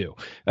listen to.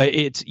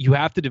 You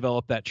have to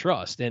develop that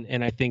trust,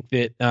 and I think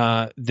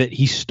that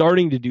he's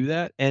starting to do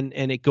that, and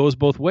it goes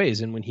both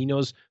ways. And when he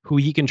knows who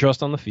he can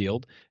trust on the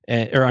field,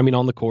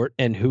 on the court,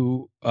 and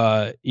who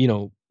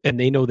and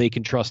they know they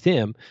can trust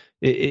him,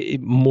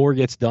 more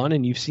gets done.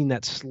 And you've seen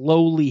that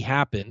slowly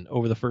happen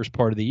over the first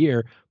part of the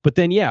year. But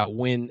then, yeah,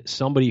 when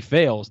somebody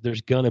fails,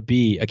 there's going to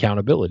be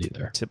accountability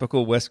there.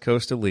 Typical West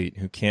Coast elite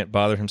who can't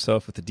bother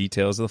himself with the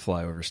details of the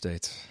flyover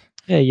states.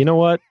 Hey, you know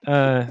what?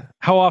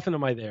 How often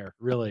am I there?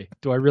 Really?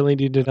 Do I really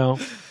need to know?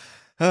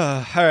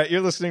 All right,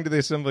 you're listening to the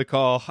Assembly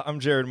Call.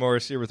 I'm Jared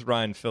Morris here with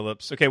Ryan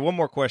Phillips. Okay, one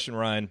more question,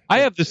 Ryan. I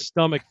have the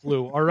stomach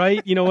flu. All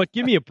right, you know what?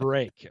 Give me a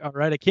break. All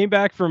right, I came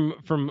back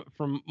from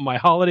my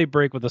holiday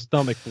break with a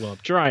stomach flu. I'm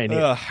trying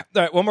here. All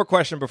right, one more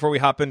question before we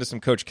hop into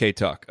some Coach K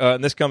talk.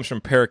 And this comes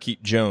from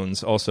Parakeet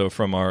Jones, also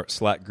from our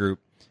Slack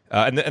group.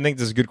 And I think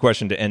this is a good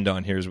question to end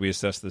on here as we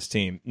assess this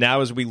team. Now,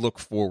 as we look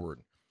forward,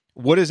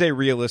 what is a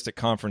realistic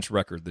conference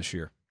record this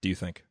year, do you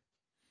think?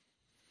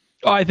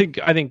 Oh, I think.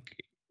 I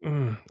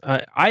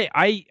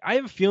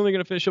have a feeling they're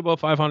going to finish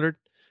above 500.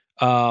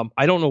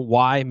 I don't know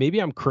why. Maybe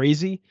I'm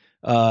crazy.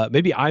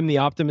 Maybe I'm the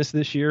optimist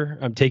this year.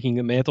 I'm taking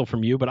the mantle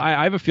from you, but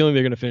I have a feeling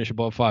they're going to finish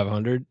above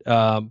 500.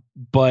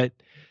 But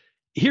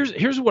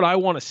here's what I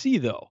want to see,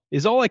 though,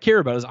 is all I care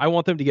about is I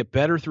want them to get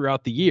better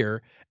throughout the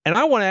year, and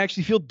I want to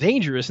actually feel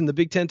dangerous in the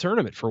Big Ten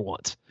tournament for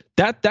once.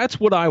 That's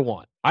what I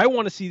want. I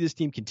want to see this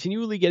team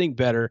continually getting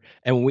better,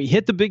 and when we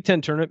hit the Big Ten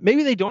tournament,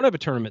 maybe they don't have a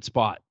tournament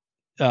spot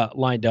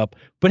lined up.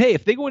 But hey,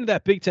 if they go into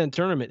that Big Ten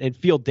tournament and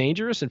feel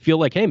dangerous and feel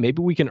like, hey,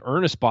 maybe we can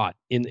earn a spot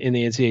in the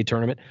NCAA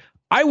tournament,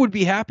 I would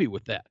be happy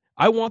with that.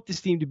 I want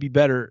this team to be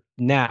better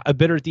now,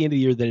 better at the end of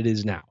the year than it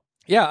is now.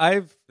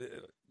 Yeah,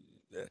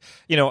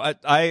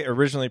 I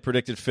originally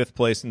predicted 5th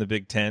place in the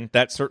Big Ten.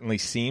 That certainly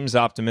seems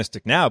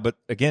optimistic now, but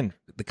again,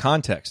 the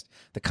context.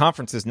 The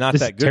conference is not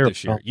that good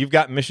this year. You've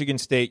got Michigan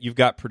State, you've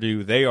got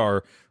Purdue. They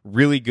are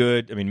really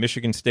good. I mean,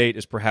 Michigan State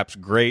is perhaps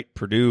great.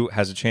 Purdue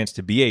has a chance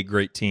to be a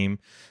great team.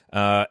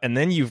 And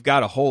then you've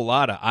got a whole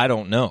lot of I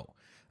don't know.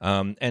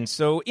 And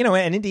so,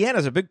 and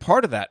Indiana's a big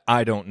part of that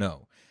I don't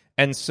know.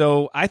 And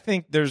so I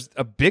think there's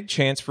a big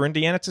chance for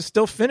Indiana to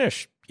still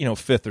finish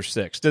 5th or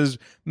 6th. Does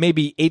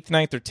maybe 8th,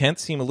 9th, or 10th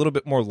seem a little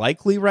bit more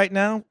likely right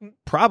now?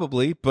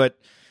 Probably, but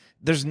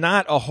there's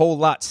not a whole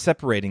lot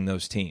separating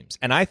those teams.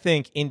 And I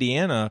think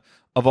Indiana,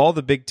 of all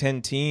the Big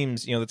Ten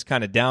teams, that's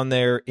kind of down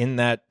there in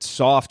that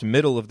soft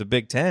middle of the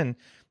Big Ten,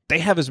 they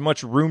have as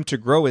much room to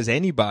grow as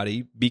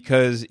anybody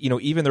because,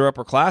 even their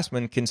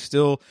upperclassmen can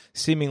still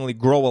seemingly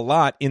grow a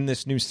lot in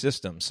this new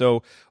system.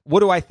 So what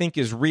do I think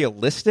is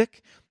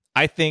realistic?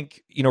 I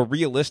think,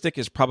 realistic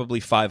is probably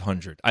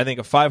 500. I think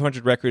a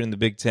 500 record in the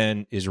Big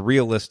Ten is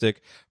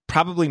realistic,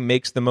 probably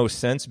makes the most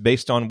sense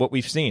based on what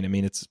we've seen. I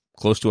mean, it's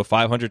close to a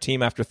 500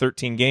 team after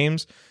 13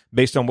 games.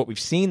 Based on what we've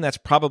seen, that's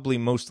probably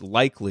most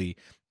likely.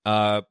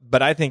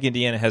 But I think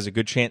Indiana has a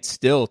good chance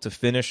still to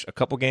finish a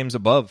couple games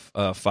above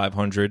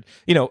 500,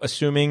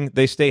 assuming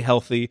they stay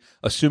healthy,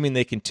 assuming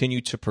they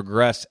continue to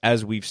progress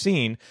as we've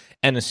seen,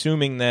 and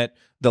assuming that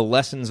the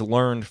lessons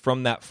learned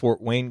from that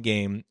Fort Wayne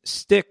game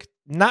stick.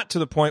 Not to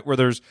the point where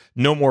there's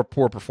no more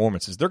poor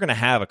performances. They're going to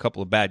have a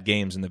couple of bad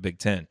games in the Big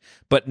Ten,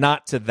 but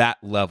not to that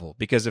level.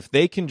 Because if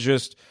they can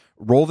just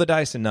roll the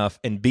dice enough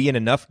and be in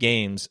enough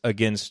games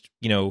against,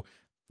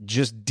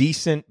 just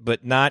decent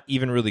but not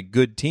even really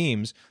good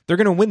teams, they're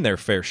going to win their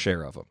fair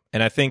share of them.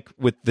 And I think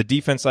with the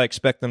defense I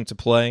expect them to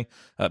play,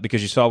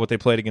 because you saw what they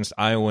played against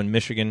Iowa and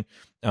Michigan,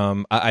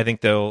 I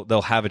think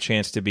they'll have a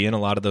chance to be in a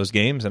lot of those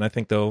games, and I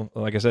think they'll,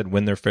 like I said,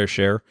 win their fair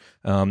share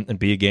and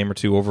be a game or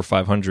two over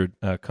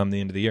 500 come the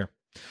end of the year.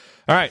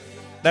 All right,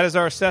 that is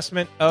our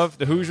assessment of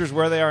the Hoosiers,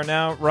 where they are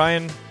now.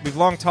 Ryan, we've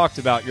long talked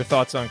about your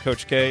thoughts on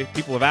Coach K.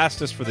 People have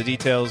asked us for the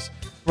details.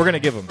 We're going to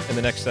give them in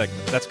the next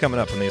segment. That's coming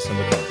up on the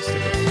Assembly Call. Stick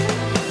with us.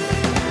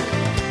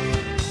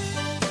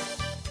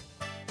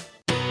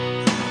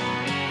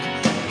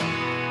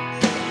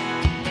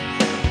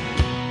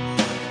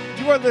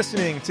 You are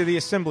listening to the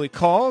Assembly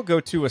Call.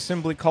 Go to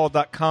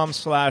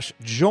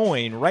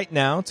assemblycall.com/join right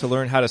now to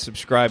learn how to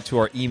subscribe to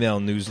our email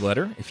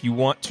newsletter. If you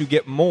want to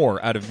get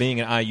more out of being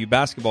an IU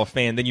basketball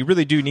fan, then you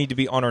really do need to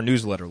be on our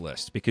newsletter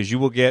list, because you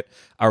will get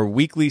our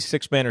weekly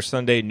Six Banner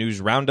Sunday news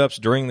roundups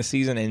during the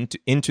season and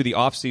into the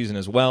offseason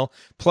as well.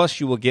 Plus,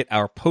 you will get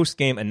our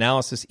post-game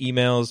analysis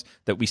emails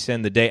that we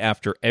send the day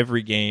after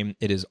every game.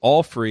 It is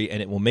all free,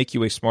 and it will make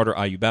you a smarter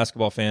IU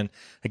basketball fan.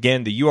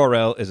 Again, the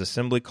URL is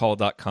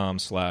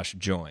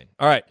assemblycall.com/join.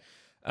 All right.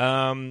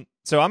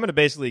 So I'm going to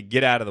basically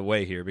get out of the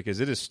way here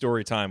because it is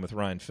story time with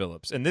Ryan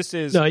Phillips. And this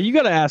is... No, you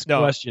got to ask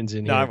questions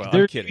in here.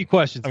 I'm kidding.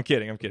 Questions. I'm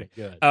kidding.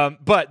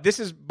 But this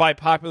is by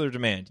popular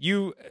demand.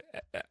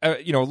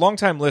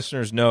 Longtime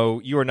listeners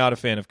know you are not a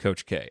fan of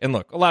Coach K. And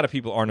look, a lot of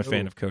people aren't a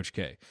fan of Coach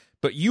K.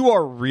 But you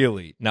are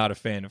really not a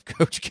fan of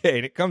Coach K.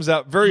 And it comes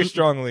out very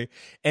strongly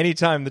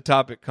anytime the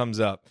topic comes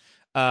up.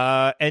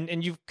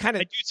 And you've kind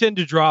of... I do tend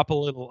to drop a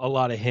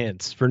lot of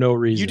hints for no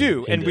reason. You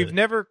do. And we've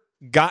never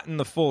gotten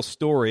the full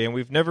story, and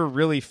we've never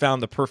really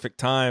found the perfect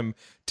time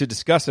to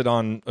discuss it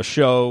on a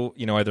show,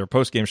 either a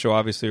post-game show,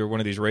 obviously, or one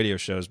of these radio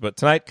shows. But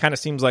tonight kind of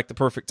seems like the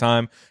perfect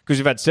time because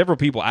we've had several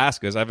people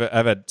ask us. I've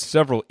had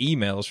several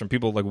emails from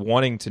people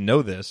wanting to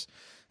know this.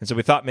 And so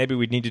we thought maybe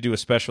we'd need to do a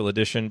special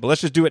edition, but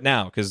let's just do it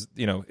now because,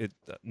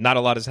 not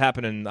a lot has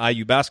happened in the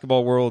IU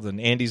basketball world, and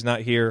Andy's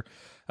not here.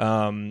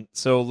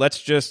 So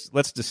let's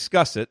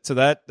discuss it. So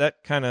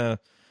that kind of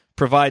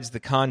provides the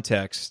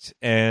context.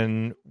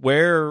 And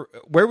where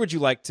would you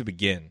like to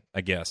begin,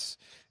 I guess,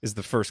 is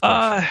the first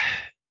question.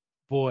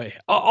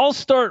 I'll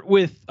start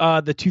with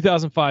the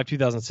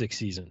 2005-2006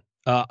 season.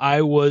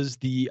 I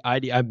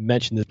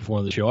mentioned this before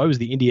on the show. I was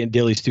the Indiana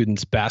Daily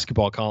Student's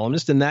basketball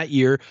columnist, and that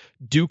year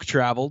Duke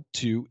traveled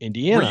to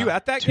Indiana. Were you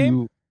at that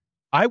game?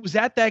 I was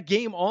at that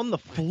game on the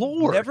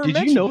floor. Did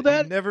you know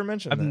that? I've never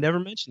mentioned that. I've never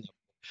mentioned that.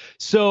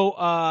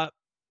 So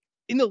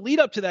in the lead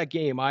up to that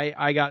game,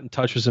 I got in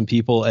touch with some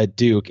people at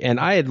Duke, and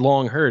I had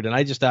long heard, and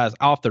I just asked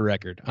off the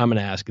record, I'm going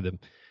to ask them,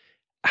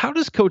 how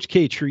does Coach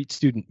K treat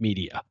student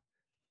media?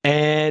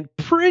 And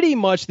pretty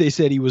much they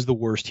said he was the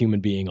worst human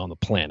being on the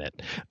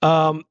planet.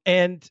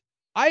 And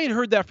I had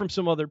heard that from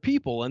some other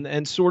people,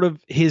 and sort of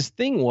his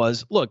thing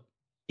was, look,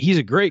 he's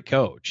a great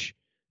coach.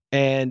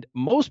 And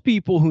most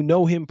people who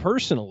know him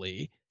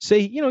personally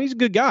say, he's a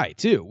good guy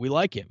too. We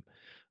like him.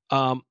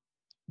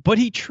 But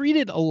he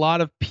treated a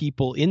lot of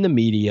people in the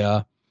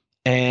media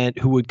and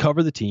who would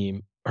cover the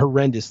team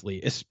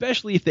horrendously,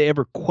 especially if they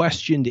ever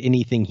questioned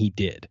anything he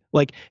did.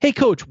 Like, hey,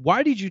 coach,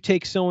 why did you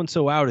take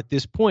so-and-so out at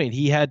this point?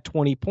 He had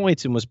 20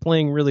 points and was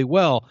playing really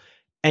well.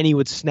 and he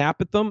would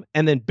snap at them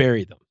and then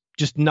bury them.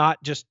 Just not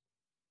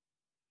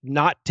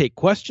take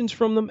questions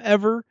from them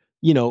ever,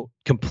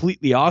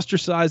 completely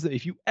ostracize them.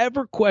 If you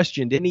ever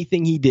questioned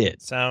anything he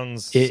did.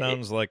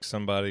 Sounds like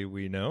somebody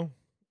we know.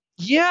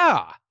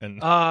 Yeah. And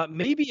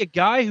maybe a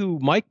guy who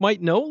Mike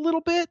might know a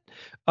little bit,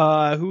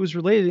 who was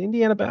related to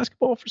Indiana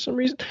basketball for some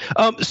reason.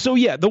 So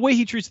yeah, the way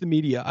he treats the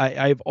media,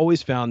 I've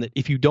always found that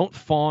if you don't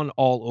fawn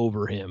all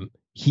over him,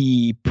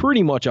 he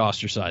pretty much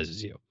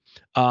ostracizes you.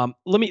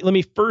 Let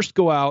me first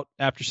go out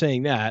after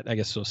saying that, I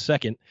guess. So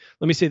second,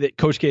 let me say that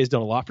Coach K has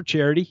done a lot for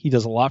charity. He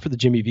does a lot for the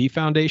Jimmy V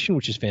Foundation,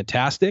 which is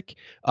fantastic.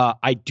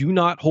 I do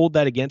not hold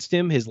that against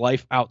him. His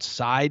life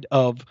outside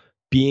of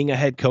being a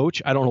head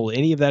coach, I don't hold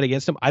any of that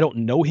against him. I don't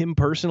know him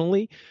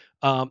personally.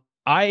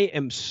 I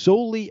am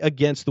solely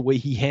against the way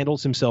he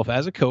handles himself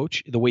as a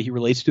coach, the way he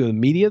relates to the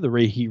media, the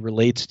way he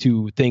relates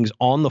to things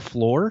on the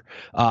floor.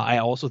 I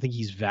also think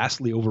he's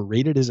vastly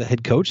overrated as a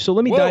head coach. So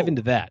let me dive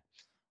into that.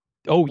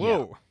 Oh,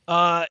 Whoa.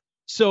 yeah.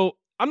 So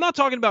I'm not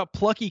talking about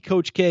plucky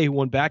Coach K, who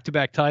won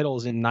back-to-back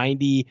titles in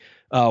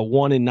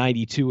 91 and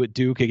 92 at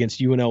Duke against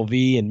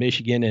UNLV and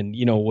Michigan, and,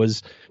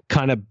 was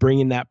kind of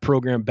bringing that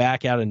program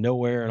back out of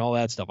nowhere and all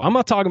that stuff. I'm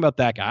not talking about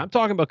that guy. I'm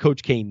talking about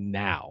Coach K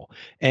now.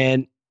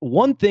 And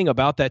one thing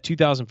about that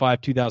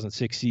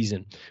 2005-2006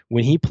 season,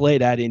 when he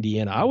played at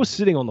Indiana, I was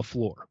sitting on the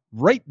floor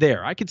right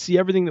there. I could see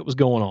everything that was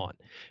going on.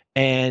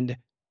 And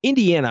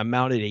Indiana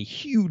mounted a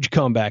huge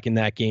comeback in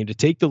that game to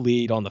take the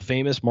lead on the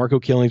famous Marco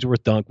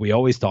Killingsworth dunk we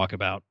always talk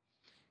about.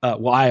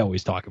 I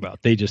always talk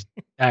about. They just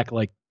act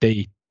like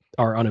they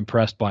are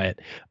unimpressed by it.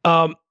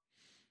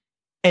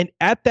 And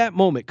at that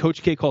moment,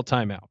 Coach K called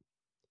timeout,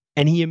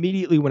 and he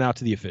immediately went out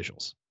to the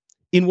officials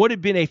in what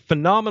had been a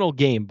phenomenal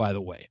game, by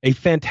the way, a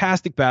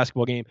fantastic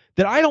basketball game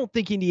that I don't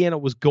think Indiana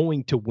was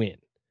going to win.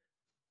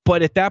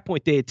 But at that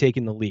point, they had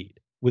taken the lead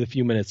with a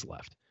few minutes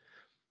left.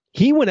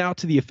 He went out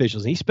to the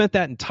officials, and he spent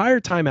that entire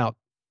time out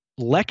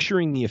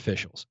lecturing the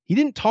officials. He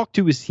didn't talk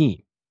to his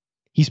team.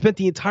 He spent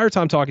the entire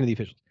time talking to the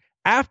officials.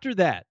 After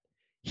that,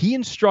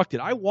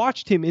 I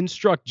watched him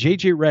instruct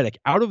J.J. Redick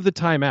out of the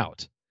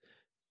timeout.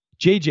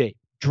 J.J.,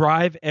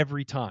 drive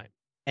every time.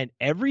 And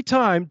every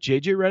time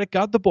J.J. Redick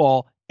got the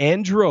ball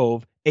and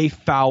drove, a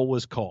foul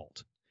was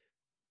called.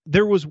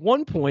 There was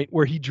one point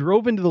where he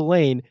drove into the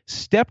lane,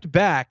 stepped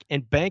back,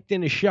 and banked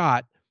in a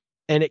shot,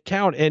 and it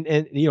counted,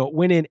 and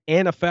went in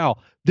and a foul.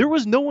 There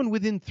was no one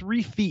within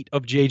 3 feet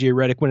of J.J.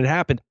 Redick when it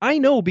happened. I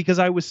know because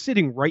I was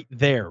sitting right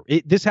there.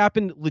 This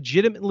happened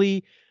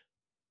legitimately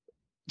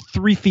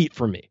 3 feet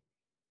from me.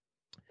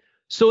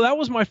 So that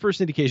was my first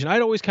indication.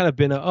 I'd always kind of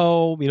been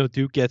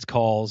Duke gets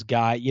calls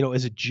guy,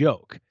 as a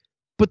joke.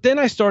 But then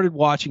I started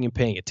watching and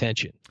paying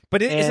attention.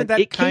 But isn't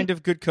that kind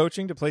of good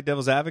coaching, to play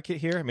devil's advocate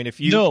here? I mean,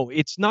 No,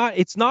 it's not.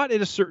 It's not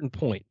at a certain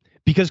point,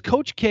 because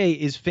Coach K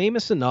is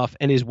famous enough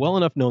and is well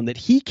enough known that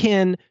he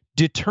can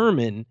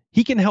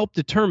help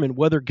determine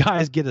whether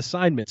guys get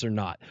assignments or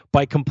not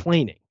by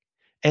complaining.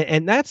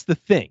 And that's the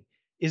thing,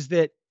 is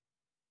that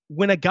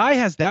when a guy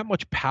has that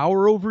much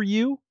power over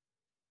you,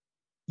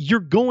 you're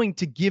going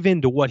to give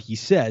in to what he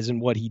says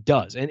and what he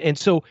does. And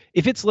so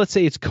if it's, let's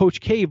say it's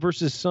Coach K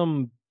versus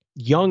some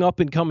young up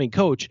and coming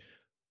coach,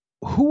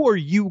 who are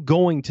you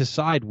going to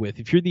side with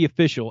if you're the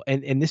official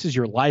and this is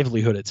your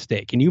livelihood at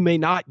stake? And you may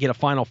not get a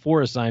Final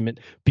Four assignment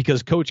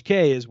because Coach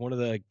K is one of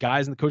the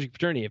guys in the coaching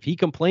fraternity. If he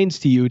complains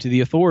to you, to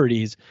the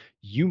authorities,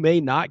 you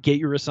may not get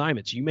your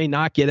assignments. You may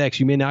not get X.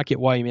 You may not get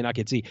Y. You may not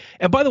get Z.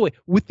 And by the way,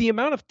 with the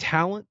amount of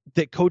talent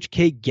that Coach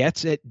K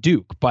gets at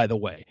Duke, by the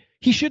way,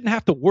 he shouldn't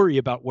have to worry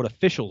about what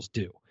officials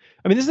do.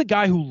 I mean, this is a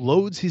guy who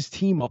loads his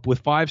team up with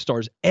 5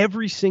 stars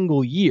every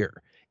single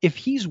year. If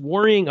he's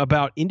worrying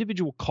about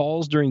individual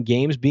calls during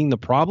games being the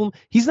problem,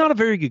 he's not a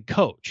very good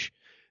coach.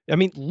 I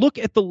mean, look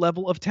at the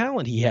level of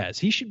talent he has.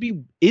 He should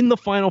be in the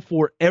Final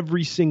Four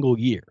every single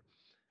year.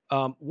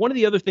 One of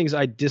the other things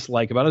I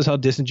dislike about it is how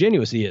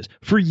disingenuous he is.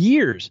 For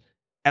years,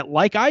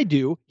 like I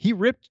do, he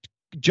ripped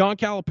John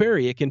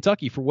Calipari at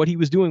Kentucky for what he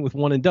was doing with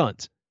one and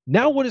dones.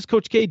 Now what does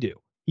Coach K do?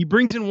 He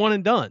brings in one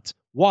and dones.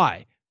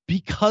 Why?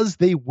 Because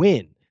they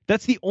win.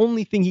 That's the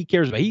only thing he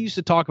cares about. He used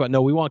to talk about,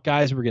 no, we want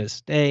guys who are going to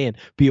stay and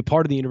be a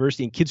part of the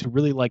university and kids who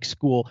really like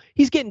school.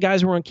 He's getting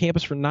guys who are on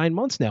campus for 9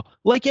 months now,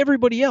 like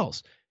everybody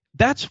else.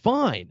 That's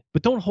fine,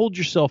 but don't hold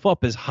yourself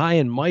up as high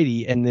and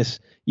mighty and this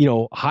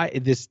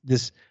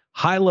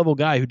high level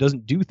guy who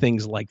doesn't do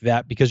things like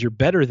that because you're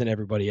better than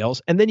everybody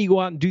else. And then you go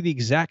out and do the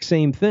exact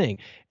same thing.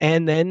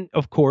 And then,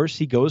 of course,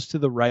 he goes to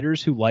the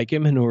writers who like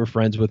him and who are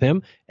friends with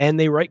him, and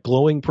they write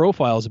glowing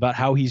profiles about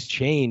how he's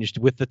changed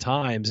with the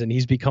times and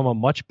he's become a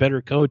much better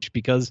coach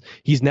because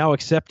he's now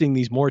accepting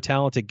these more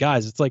talented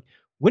guys. It's like,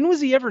 when was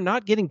he ever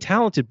not getting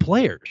talented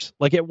players?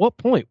 Like, at what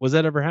point was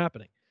that ever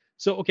happening?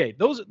 So, okay,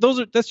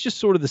 that's just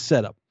sort of the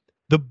setup.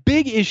 The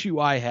big issue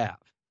I have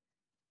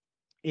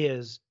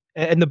is,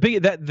 and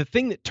the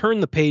thing that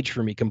turned the page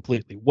for me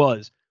completely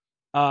was,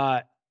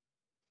 I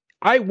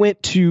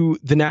went to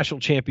the national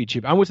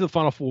championship. I went to the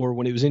Final Four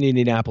when it was in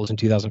Indianapolis in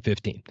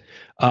 2015.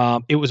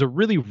 It was a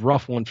really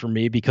rough one for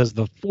me because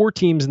the 4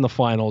 teams in the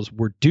finals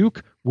were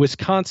Duke,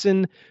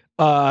 Wisconsin,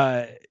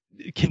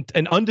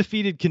 an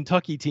undefeated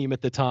Kentucky team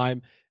at the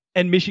time,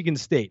 and Michigan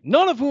State,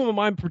 none of whom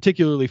I'm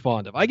particularly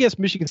fond of. I guess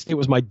Michigan State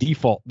was my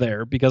default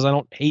there because I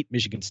don't hate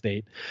Michigan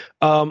State.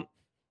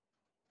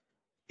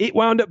 It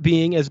wound up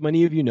being, as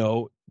many of you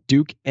know,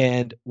 Duke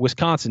and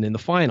Wisconsin in the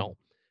final.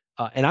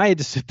 And I had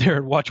to sit there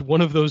and watch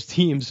one of those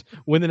teams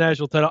win the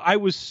national title. I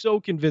was so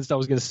convinced I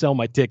was going to sell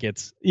my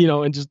tickets,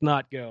 and just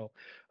not go.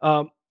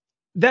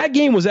 That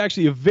game was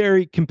actually a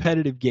very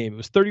competitive game. It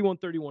was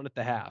 31-31 at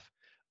the half.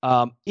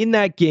 In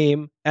that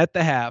game, at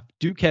the half,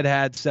 Duke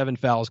had 7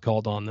 fouls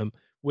called on them.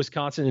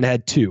 Wisconsin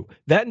had 2.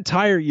 That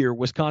entire year,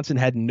 Wisconsin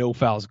had no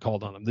fouls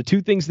called on them. The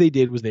 2 things they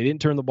did was they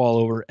didn't turn the ball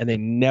over, and they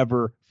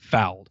never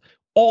fouled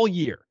all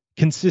year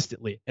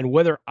consistently. And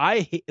whether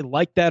I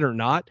like that or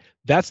not,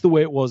 that's the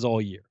way it was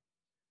all year.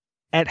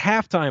 At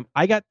halftime,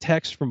 I got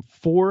texts from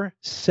 4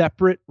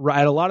 separate. I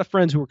had a lot of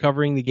friends who were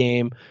covering the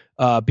game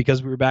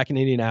because we were back in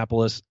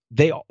Indianapolis.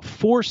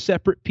 4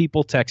 separate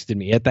people texted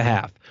me at the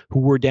half who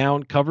were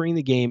down covering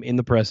the game in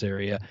the press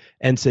area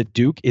and said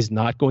Duke is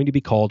not going to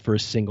be called for a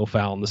single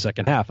foul in the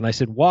second half. And I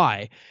said,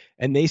 why?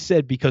 And they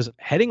said because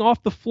heading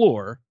off the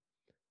floor,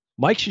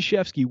 Mike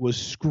Krzyzewski was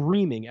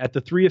screaming at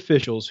the 3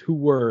 officials who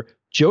were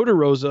Joe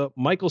DeRosa,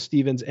 Michael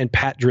Stevens, and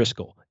Pat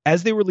Driscoll.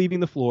 As they were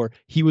leaving the floor,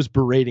 he was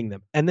berating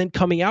them. And then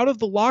coming out of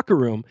the locker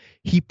room,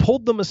 he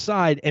pulled them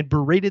aside and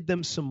berated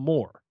them some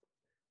more.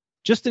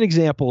 Just an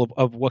example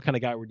of what kind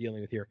of guy we're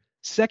dealing with here.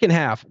 Second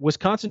half,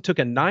 Wisconsin took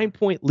a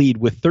 9-point lead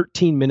with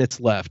 13 minutes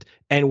left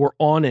and were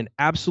on an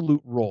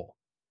absolute roll.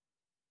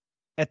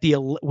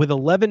 With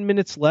 11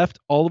 minutes left,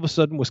 all of a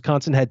sudden,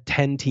 Wisconsin had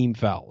 10 team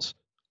fouls.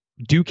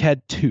 Duke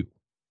had 2.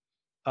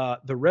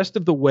 The rest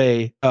of the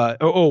way,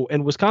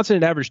 and Wisconsin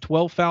had averaged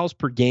 12 fouls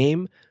per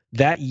game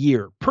that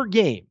year. Per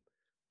game.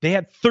 They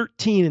had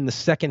 13 in the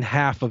second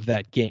half of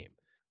that game.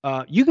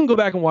 You can go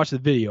back and watch the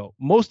video.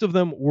 Most of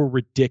them were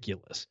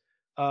ridiculous.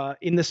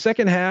 In the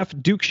second half,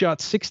 Duke shot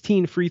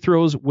 16 free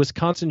throws.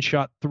 Wisconsin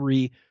shot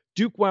 3.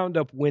 Duke wound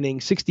up winning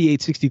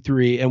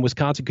 68-63, and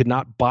Wisconsin could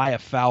not buy a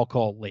foul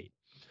call late.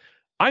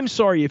 I'm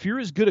sorry, if you're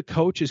as good a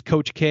coach as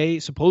Coach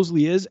K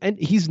supposedly is, and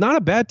he's not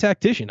a bad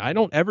tactician. I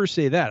don't ever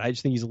say that. I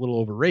just think he's a little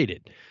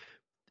overrated.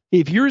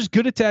 If you're as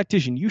good a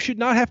tactician, you should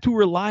not have to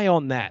rely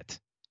on that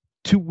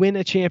to win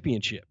a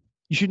championship.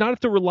 You should not have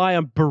to rely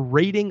on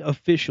berating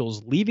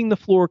officials, leaving the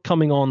floor,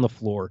 coming on the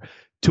floor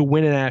to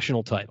win a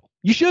national title.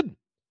 You shouldn't.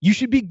 You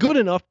should be good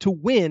enough to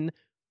win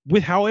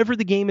with however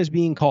the game is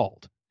being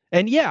called.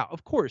 And yeah,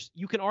 of course,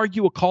 you can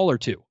argue a call or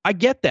two. I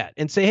get that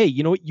and say, hey,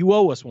 you know what? You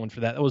owe us one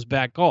for that. That was a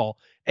bad call,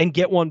 and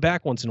get one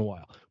back once in a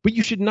while. But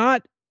you should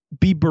not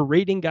be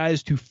berating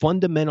guys to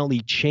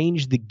fundamentally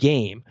change the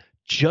game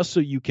just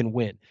so you can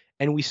win.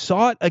 And we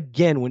saw it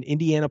again when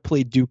Indiana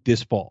played Duke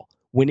this fall.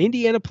 When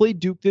Indiana played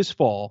Duke this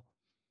fall,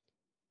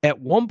 at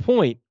one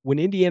point, when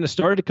Indiana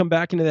started to come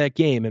back into that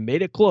game and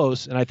made it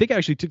close, and I think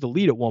actually took the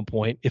lead at one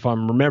point, if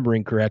I'm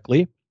remembering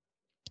correctly,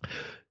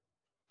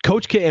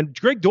 Coach K and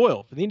Greg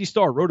Doyle for the Indy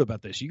Star wrote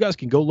about this. You guys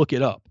can go look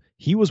it up.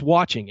 He was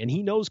watching, and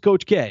he knows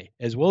Coach K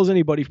as well as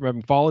anybody from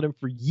having followed him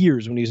for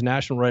years when he was a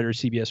national writer at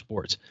CBS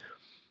Sports.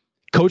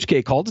 Coach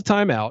K called a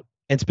timeout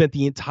and spent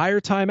the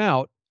entire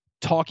timeout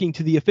talking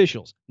to the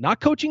officials, not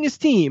coaching his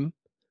team,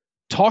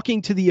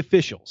 talking to the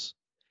officials.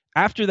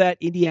 After that,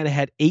 Indiana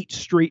had 8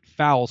 straight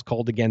fouls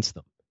called against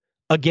them.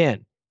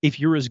 Again, if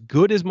you're as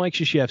good as Mike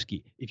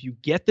Krzyzewski, if you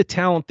get the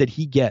talent that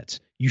he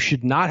gets, you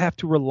should not have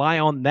to rely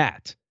on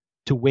that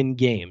to win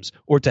games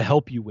or to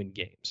help you win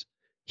games.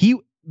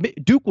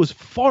 Duke was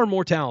far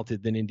more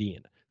talented than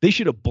Indiana. They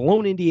should have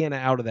blown Indiana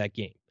out of that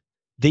game.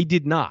 They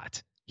did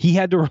not. He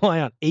had to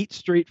rely on 8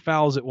 straight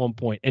fouls at one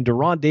point, and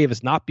Deron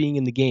Davis not being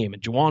in the game,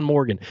 and Juwan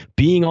Morgan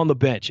being on the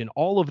bench, and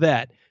all of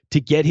that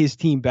to get his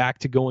team back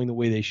to going the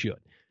way they should.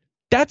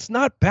 That's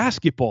not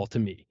basketball to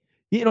me.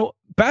 You know,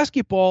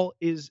 basketball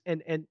is,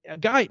 and a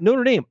guy,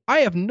 Notre Dame, I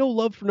have no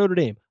love for Notre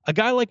Dame. A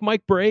guy like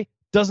Mike Bray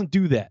doesn't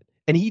do that.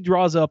 And he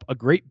draws up a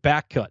great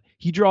back cut.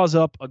 He draws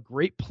up a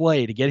great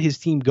play to get his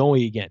team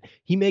going again.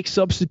 He makes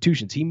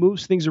substitutions. He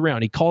moves things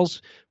around. He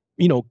calls,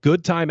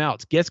 good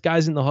timeouts, gets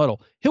guys in the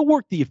huddle. He'll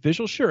work the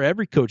officials. Sure,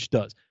 every coach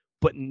does,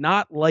 but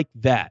not like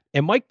that.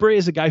 And Mike Bray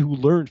is a guy who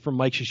learned from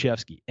Mike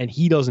Krzyzewski, and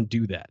he doesn't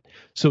do that.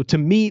 So to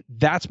me,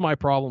 that's my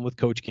problem with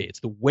Coach K.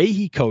 It's the way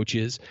he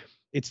coaches.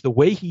 It's the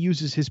way he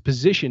uses his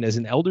position as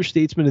an elder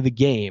statesman of the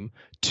game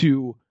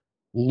to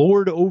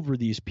lord over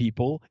these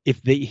people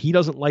if he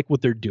doesn't like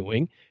what they're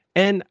doing.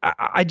 And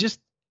I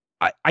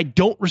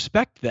don't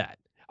respect that.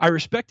 I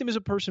respect him as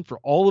a person for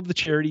all of the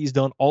charity he's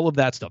done, all of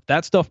that stuff.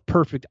 That stuff,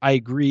 perfect. I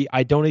agree.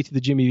 I donate to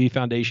the Jimmy V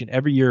Foundation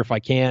every year if I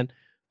can,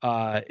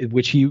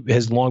 which he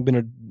has long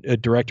been a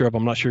director of.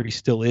 I'm not sure if he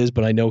still is,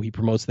 but I know he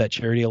promotes that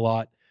charity a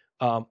lot.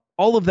 All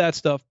of that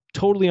stuff,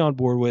 totally on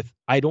board with.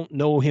 I don't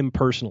know him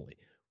personally,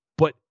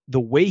 but the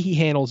way he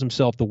handles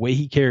himself, the way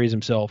he carries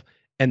himself,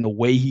 and the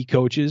way he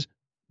coaches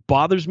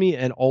bothers me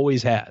and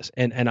always has.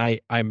 And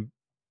I'm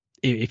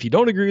if you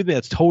don't agree with me,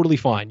 that's totally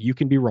fine. You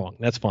can be wrong.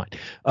 That's fine.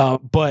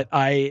 But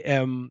I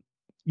am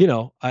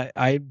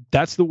I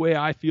that's the way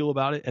I feel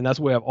about it, and that's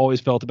the way I've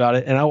always felt about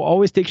it, and I'll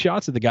always take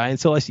shots at the guy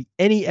until I see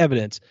any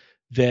evidence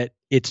that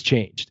it's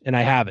changed, and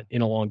I haven't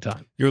in a long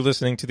time. You're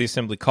listening to the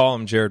Assembly Call.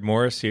 I'm Jared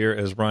Morris here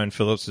as Ryan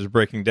Phillips is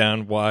breaking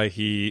down why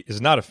he is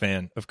not a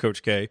fan of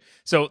Coach K.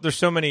 So there's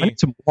so many. I need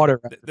some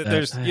water.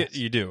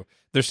 You do.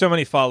 There's so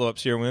many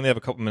follow-ups here. We only have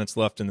a couple minutes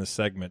left in this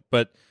segment,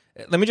 but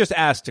let me just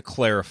ask to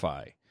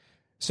clarify.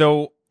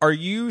 So are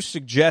you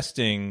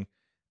suggesting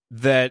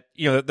that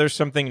there's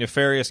something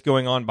nefarious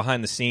going on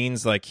behind the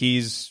scenes, like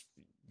he's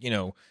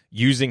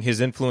using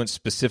his influence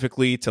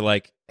specifically to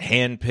like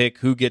handpick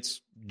who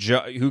gets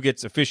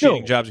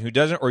officiating jobs and who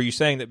doesn't? Or are you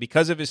saying that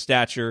because of his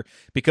stature,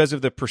 because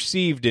of the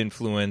perceived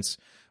influence,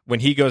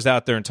 when he goes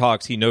out there and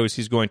talks, he knows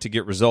he's going to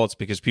get results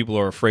because people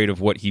are afraid of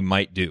what he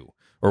might do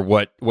or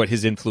what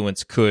his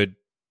influence could,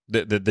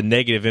 the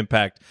negative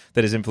impact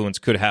that his influence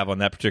could have on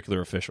that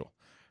particular official?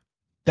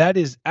 That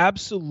is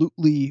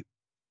absolutely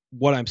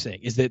what I'm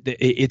saying, is that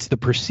it's the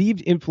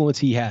perceived influence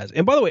he has.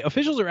 And by the way,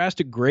 officials are asked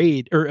to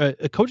grade, or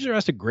coaches are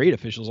asked to grade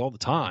officials all the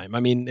time.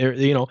 I mean,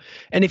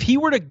 and if he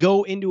were to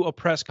go into a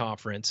press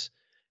conference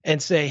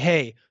and say,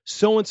 hey,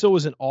 so-and-so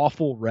is an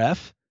awful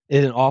ref,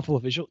 is an awful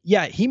official,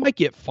 yeah, he might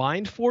get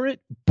fined for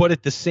it, but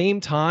at the same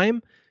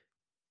time,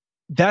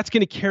 that's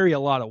going to carry a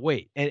lot of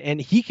weight.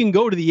 And he can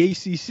go to the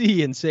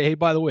ACC and say, hey,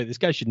 by the way, this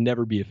guy should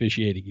never be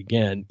officiating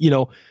again.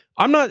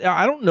 I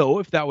don't know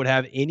if that would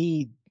have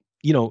any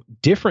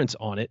difference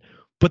on it,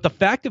 but the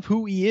fact of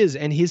who he is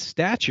and his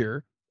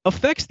stature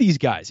affects these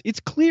guys. It's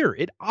clear.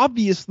 It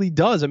obviously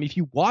does. I mean, if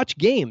you watch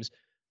games,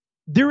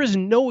 there is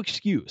no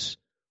excuse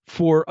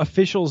for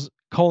officials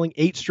calling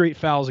 8 straight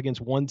fouls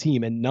against one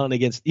team and none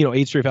against,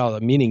 8 straight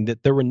fouls, meaning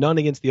that there were none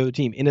against the other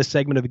team in a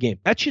segment of a game.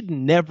 That should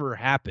never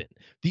happen.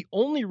 The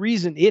only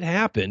reason it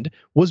happened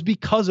was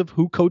because of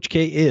who Coach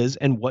K is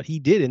and what he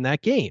did in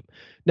that game.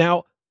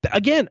 Now,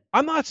 again,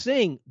 I'm not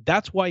saying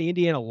that's why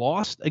Indiana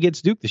lost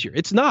against Duke this year.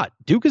 It's not.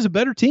 Duke is a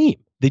better team.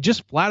 They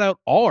just flat out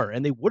are,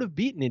 and they would have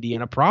beaten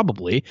Indiana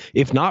probably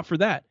if not for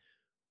that.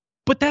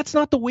 But that's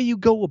not the way you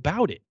go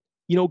about it.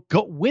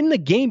 Go win the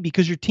game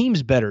because your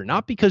team's better,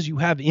 not because you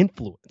have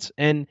influence.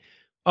 And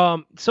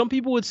some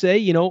people would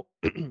say,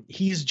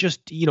 he's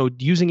just,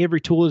 using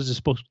every tool at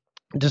his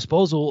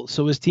disposal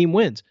so his team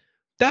wins.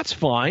 That's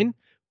fine.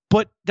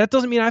 But that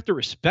doesn't mean I have to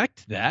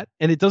respect that.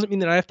 And it doesn't mean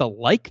that I have to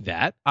like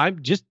that.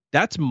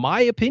 That's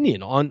my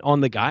opinion on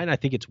the guy. And I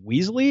think it's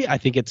Weasley. I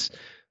think it's,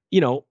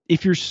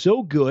 if you're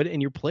so good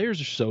and your players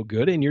are so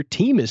good and your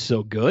team is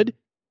so good,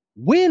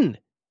 win.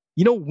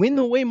 Win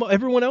the way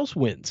everyone else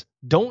wins.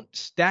 Don't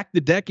stack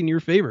the deck in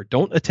your favor.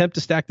 Don't attempt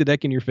to stack the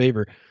deck in your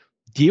favor.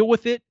 Deal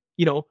with it.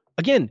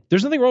 Again,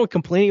 there's nothing wrong with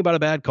complaining about a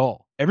bad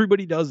call.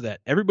 Everybody does that.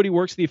 Everybody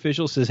works the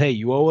official, says, hey,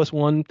 you owe us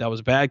one. That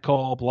was a bad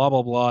call, blah,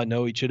 blah, blah.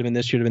 No, it should have been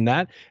this, should have been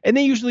that. And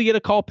they usually get a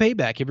call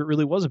payback if it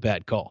really was a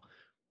bad call.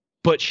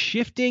 But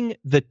shifting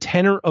the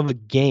tenor of a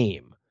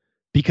game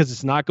because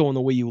it's not going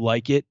the way you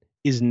like it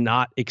is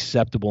not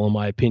acceptable, in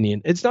my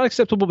opinion. It's not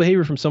acceptable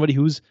behavior from somebody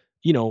who's,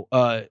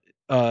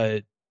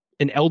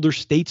 an elder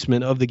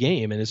statesman of the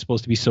game and is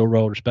supposed to be so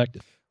well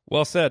respected.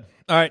 Well said.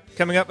 All right,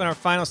 coming up in our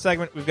final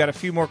segment, we've got a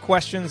few more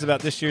questions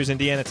about this year's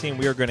Indiana team.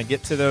 We are going to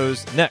get to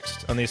those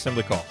next on the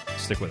Assembly Call.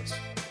 Stick with us.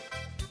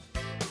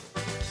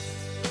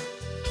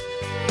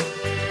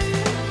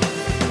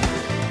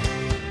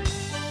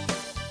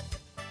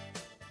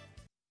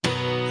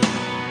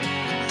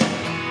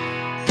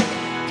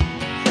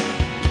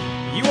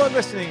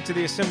 Listening to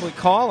the Assembly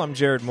Call. I'm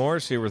Jared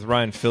Morris here with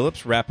Ryan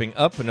Phillips, wrapping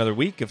up another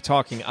week of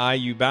talking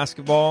IU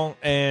basketball.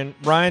 And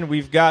Ryan,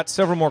 we've got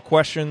several more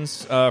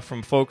questions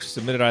from folks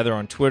submitted either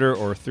on Twitter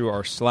or through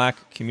our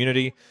Slack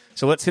community.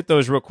 So let's hit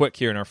those real quick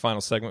here in our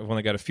final segment. We've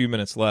only got a few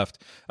minutes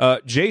left.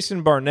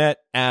 Jason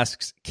Barnett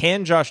asks,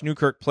 can Josh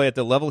Newkirk play at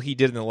the level he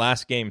did in the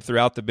last game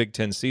throughout the Big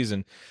Ten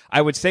season?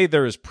 I would say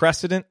there is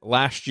precedent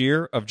last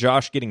year of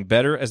Josh getting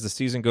better as the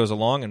season goes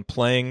along and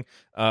playing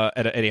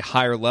at a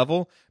higher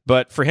level.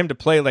 But for him to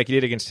play like he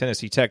did against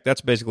Tennessee Tech,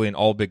 that's basically an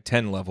all Big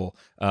Ten level.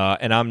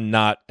 And I'm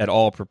not at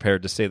all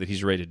prepared to say that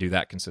he's ready to do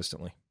that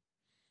consistently.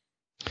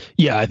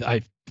 Yeah,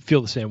 I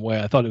feel the same way.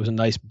 I thought it was a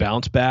nice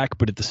bounce back,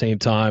 but at the same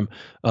time,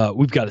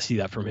 we've got to see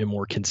that from him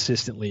more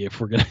consistently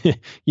if we're gonna,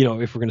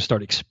 if we're gonna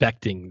start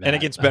expecting that. And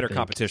against better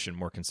competition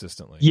more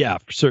consistently. Yeah,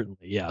 certainly.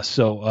 Yeah.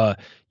 So,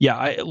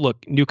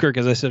 look, Newkirk,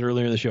 as I said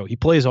earlier in the show, he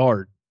plays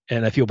hard,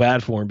 and I feel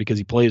bad for him because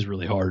he plays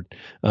really hard.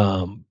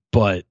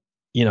 But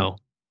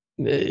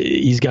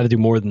he's got to do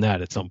more than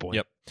that at some point.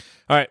 Yep.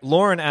 All right.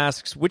 Lauren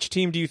asks, which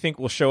team do you think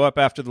will show up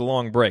after the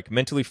long break?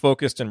 Mentally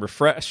focused and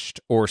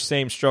refreshed, or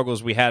same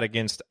struggles we had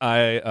against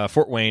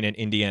Fort Wayne and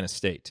Indiana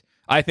State?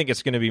 I think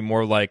it's going to be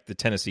more like the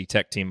Tennessee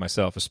Tech team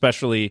myself,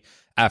 especially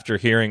after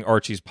hearing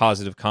Archie's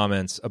positive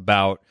comments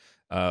about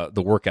the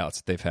workouts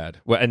that they've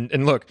had. Well,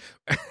 and look,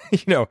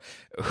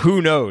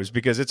 who knows?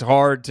 Because it's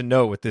hard to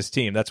know with this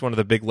team. That's one of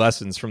the big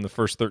lessons from the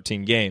first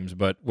 13 games.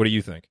 But what do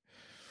you think?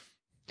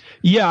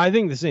 Yeah, I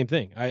think the same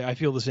thing. I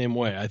feel the same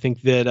way. I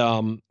think that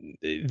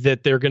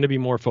that they're going to be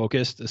more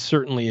focused,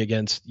 certainly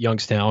against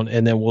Youngstown,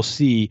 and then we'll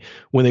see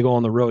when they go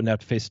on the road and have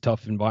to face a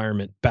tough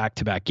environment,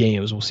 back-to-back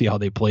games. We'll see how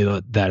they play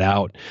that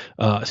out,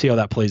 see how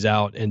that plays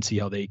out, and see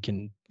how they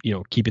can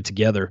keep it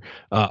together.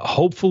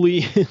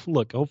 Hopefully,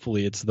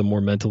 hopefully it's the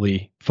more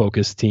mentally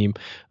focused team,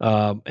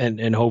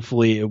 and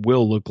hopefully it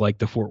will look like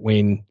the Fort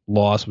Wayne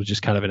loss was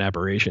just kind of an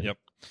aberration. Yep.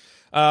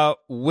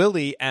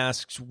 Willie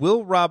asks,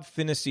 will Rob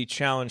Finney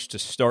challenge to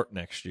start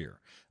next year?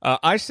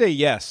 I say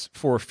yes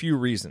for a few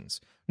reasons.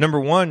 Number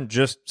one,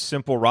 just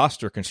simple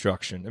roster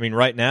construction. I mean,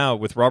 right now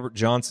with Robert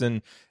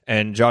Johnson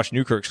and Josh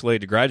Newkirk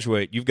slated to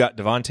graduate, you've got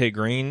Devontae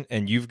Green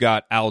and you've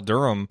got Al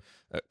Durham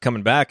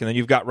coming back, and then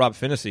you've got Rob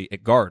Finney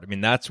at guard. I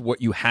mean, that's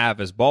what you have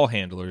as ball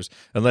handlers,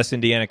 unless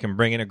Indiana can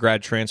bring in a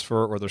grad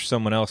transfer or there's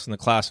someone else in the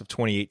class of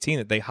 2018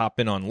 that they hop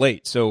in on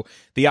late. So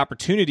the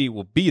opportunity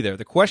will be there.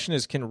 The question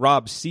is, can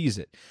Rob seize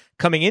it?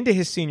 Coming into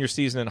his senior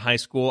season in high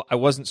school, I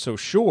wasn't so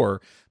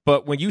sure,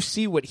 but when you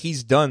see what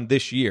he's done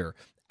this year,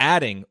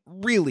 adding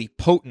really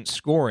potent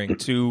scoring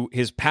to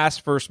his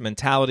pass-first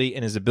mentality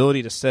and his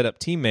ability to set up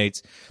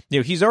teammates,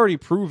 he's already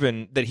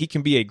proven that he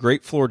can be a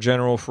great floor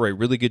general for a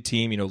really good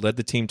team, led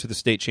the team to the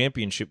state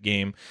championship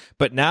game,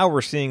 but now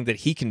we're seeing that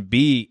he can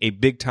be a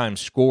big-time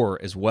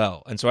scorer as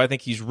well. And so I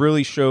think he's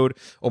really showed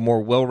a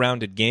more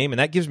well-rounded game, and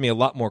that gives me a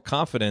lot more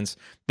confidence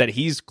that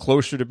he's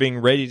closer to being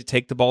ready to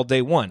take the ball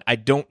day one. I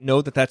don't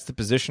know that that's the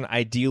position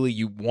ideally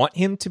you want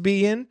him to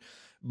be in,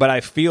 but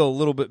I feel a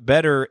little bit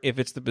better if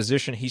it's the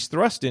position he's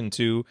thrust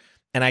into,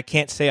 and I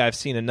can't say I've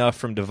seen enough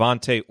from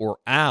Devontae or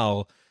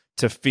Al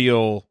to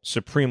feel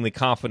supremely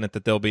confident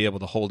that they'll be able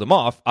to hold him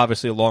off.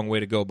 Obviously, a long way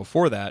to go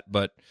before that,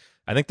 but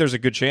I think there's a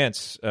good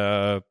chance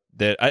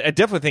that I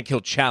definitely think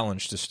he'll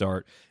challenge to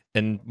start,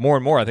 and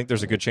more, I think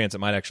there's a good chance it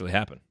might actually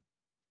happen.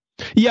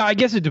 Yeah, I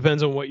guess it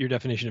depends on what your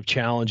definition of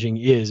challenging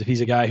is. If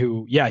he's a guy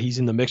who, he's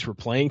in the mix for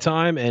playing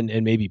time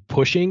and maybe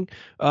pushing,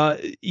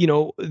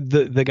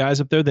 the guys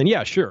up there, then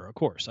yeah, sure, of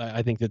course.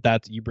 I think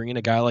that you bring in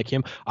a guy like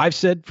him. I've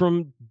said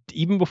from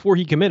even before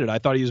he committed, I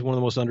thought he was one of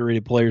the most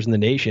underrated players in the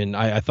nation.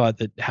 I thought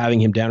that having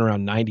him down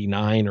around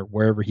 99 or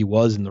wherever he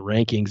was in the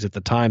rankings at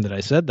the time that I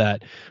said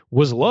that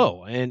was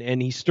low,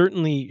 and he's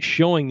certainly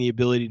showing the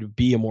ability to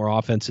be a more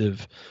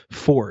offensive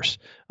force.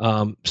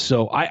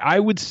 So I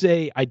would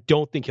say I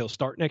don't think he'll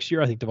start next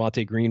year. I think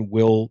Devontae Green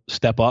will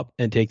step up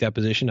and take that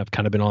position. I've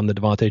kind of been on the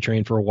Devontae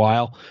train for a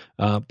while,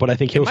 but I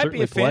think he'll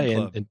certainly play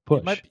and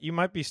push. You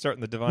might be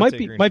starting the Devontae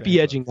Green. Might be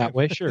edging that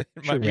way. Sure.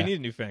 We need a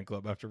new fan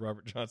club after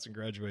Robert Johnson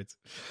graduates.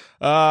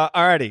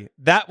 Alrighty,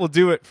 that will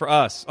do it for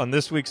us on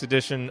this week's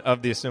edition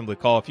of the Assembly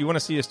Call. If you want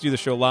to see us do the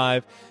show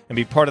live and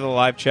be part of the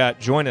live chat,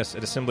 join us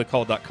at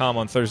assemblycall.com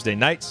on Thursday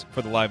nights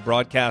for the live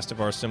broadcast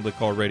of our Assembly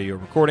Call radio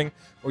recording,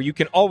 or you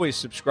can always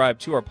subscribe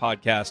to our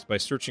podcast by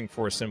searching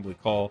for Assembly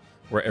Call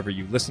wherever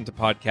you listen to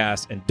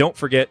podcasts. And don't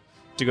forget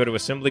to go to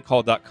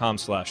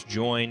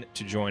assemblycall.com/join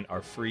to join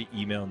our free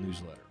email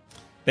newsletter.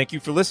 Thank you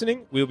for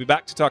listening. We'll be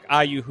back to talk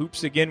IU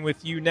hoops again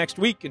with you next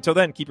week. Until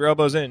then, keep your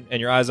elbows in and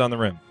your eyes on the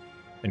rim.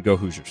 And go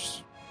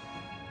Hoosiers.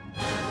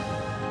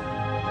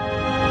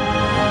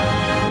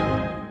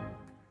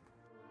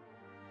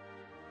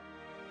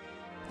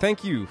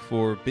 Thank you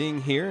for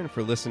being here and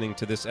for listening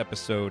to this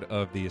episode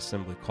of the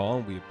Assembly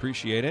Call. We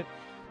appreciate it.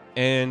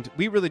 And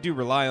we really do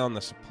rely on the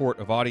support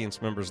of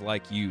audience members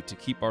like you to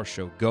keep our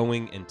show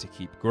going and to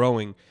keep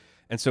growing.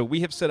 And so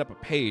we have set up a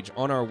page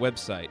on our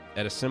website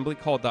at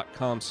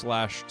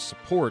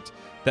assemblycall.com/support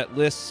that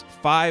lists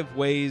 5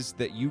 ways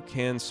that you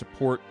can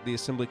support the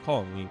Assembly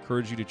Call. And we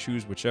encourage you to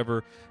choose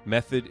whichever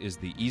method is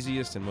the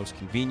easiest and most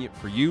convenient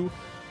for you.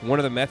 One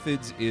of the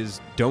methods is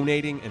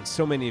donating, and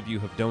so many of you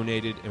have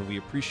donated, and we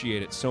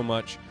appreciate it so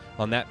much.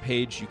 On that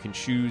page, you can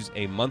choose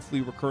a monthly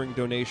recurring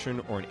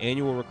donation or an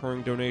annual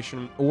recurring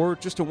donation or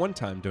just a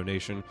one-time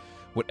donation,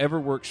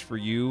 whatever works for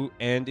you.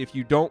 And if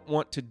you don't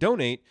want to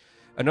donate,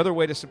 another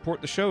way to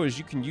support the show is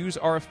you can use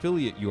our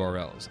affiliate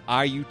URLs,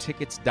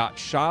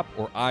 iutickets.shop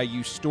or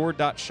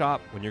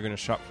iustore.shop when you're going to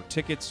shop for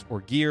tickets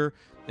or gear,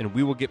 and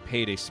we will get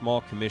paid a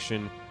small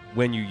commission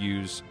when you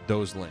use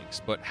those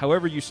links. But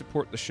however you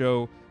support the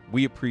show,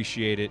 we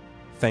appreciate it.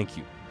 Thank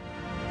you.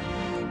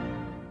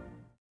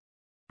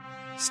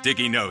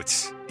 Sticky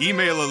notes,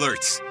 email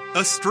alerts,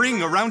 a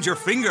string around your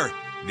finger.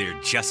 They're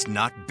just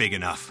not big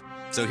enough.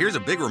 So here's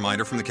a big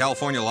reminder from the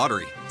California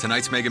Lottery.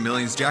 Tonight's Mega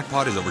Millions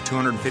jackpot is over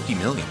 $250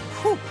 million.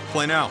 Whew.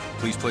 Play now.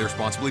 Please play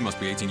responsibly. Must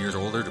be 18 years or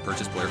older to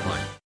purchase player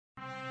client.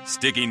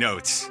 Sticky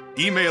notes,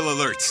 email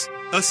alerts,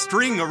 a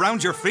string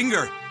around your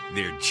finger.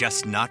 They're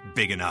just not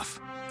big enough.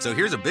 So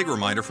here's a big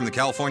reminder from the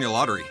California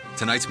Lottery.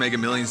 Tonight's Mega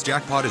Millions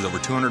jackpot is over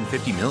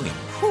 $250 million.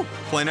 Whew.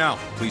 Play now.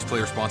 Please play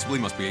responsibly.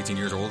 Must be 18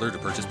 years or older to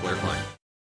purchase player client.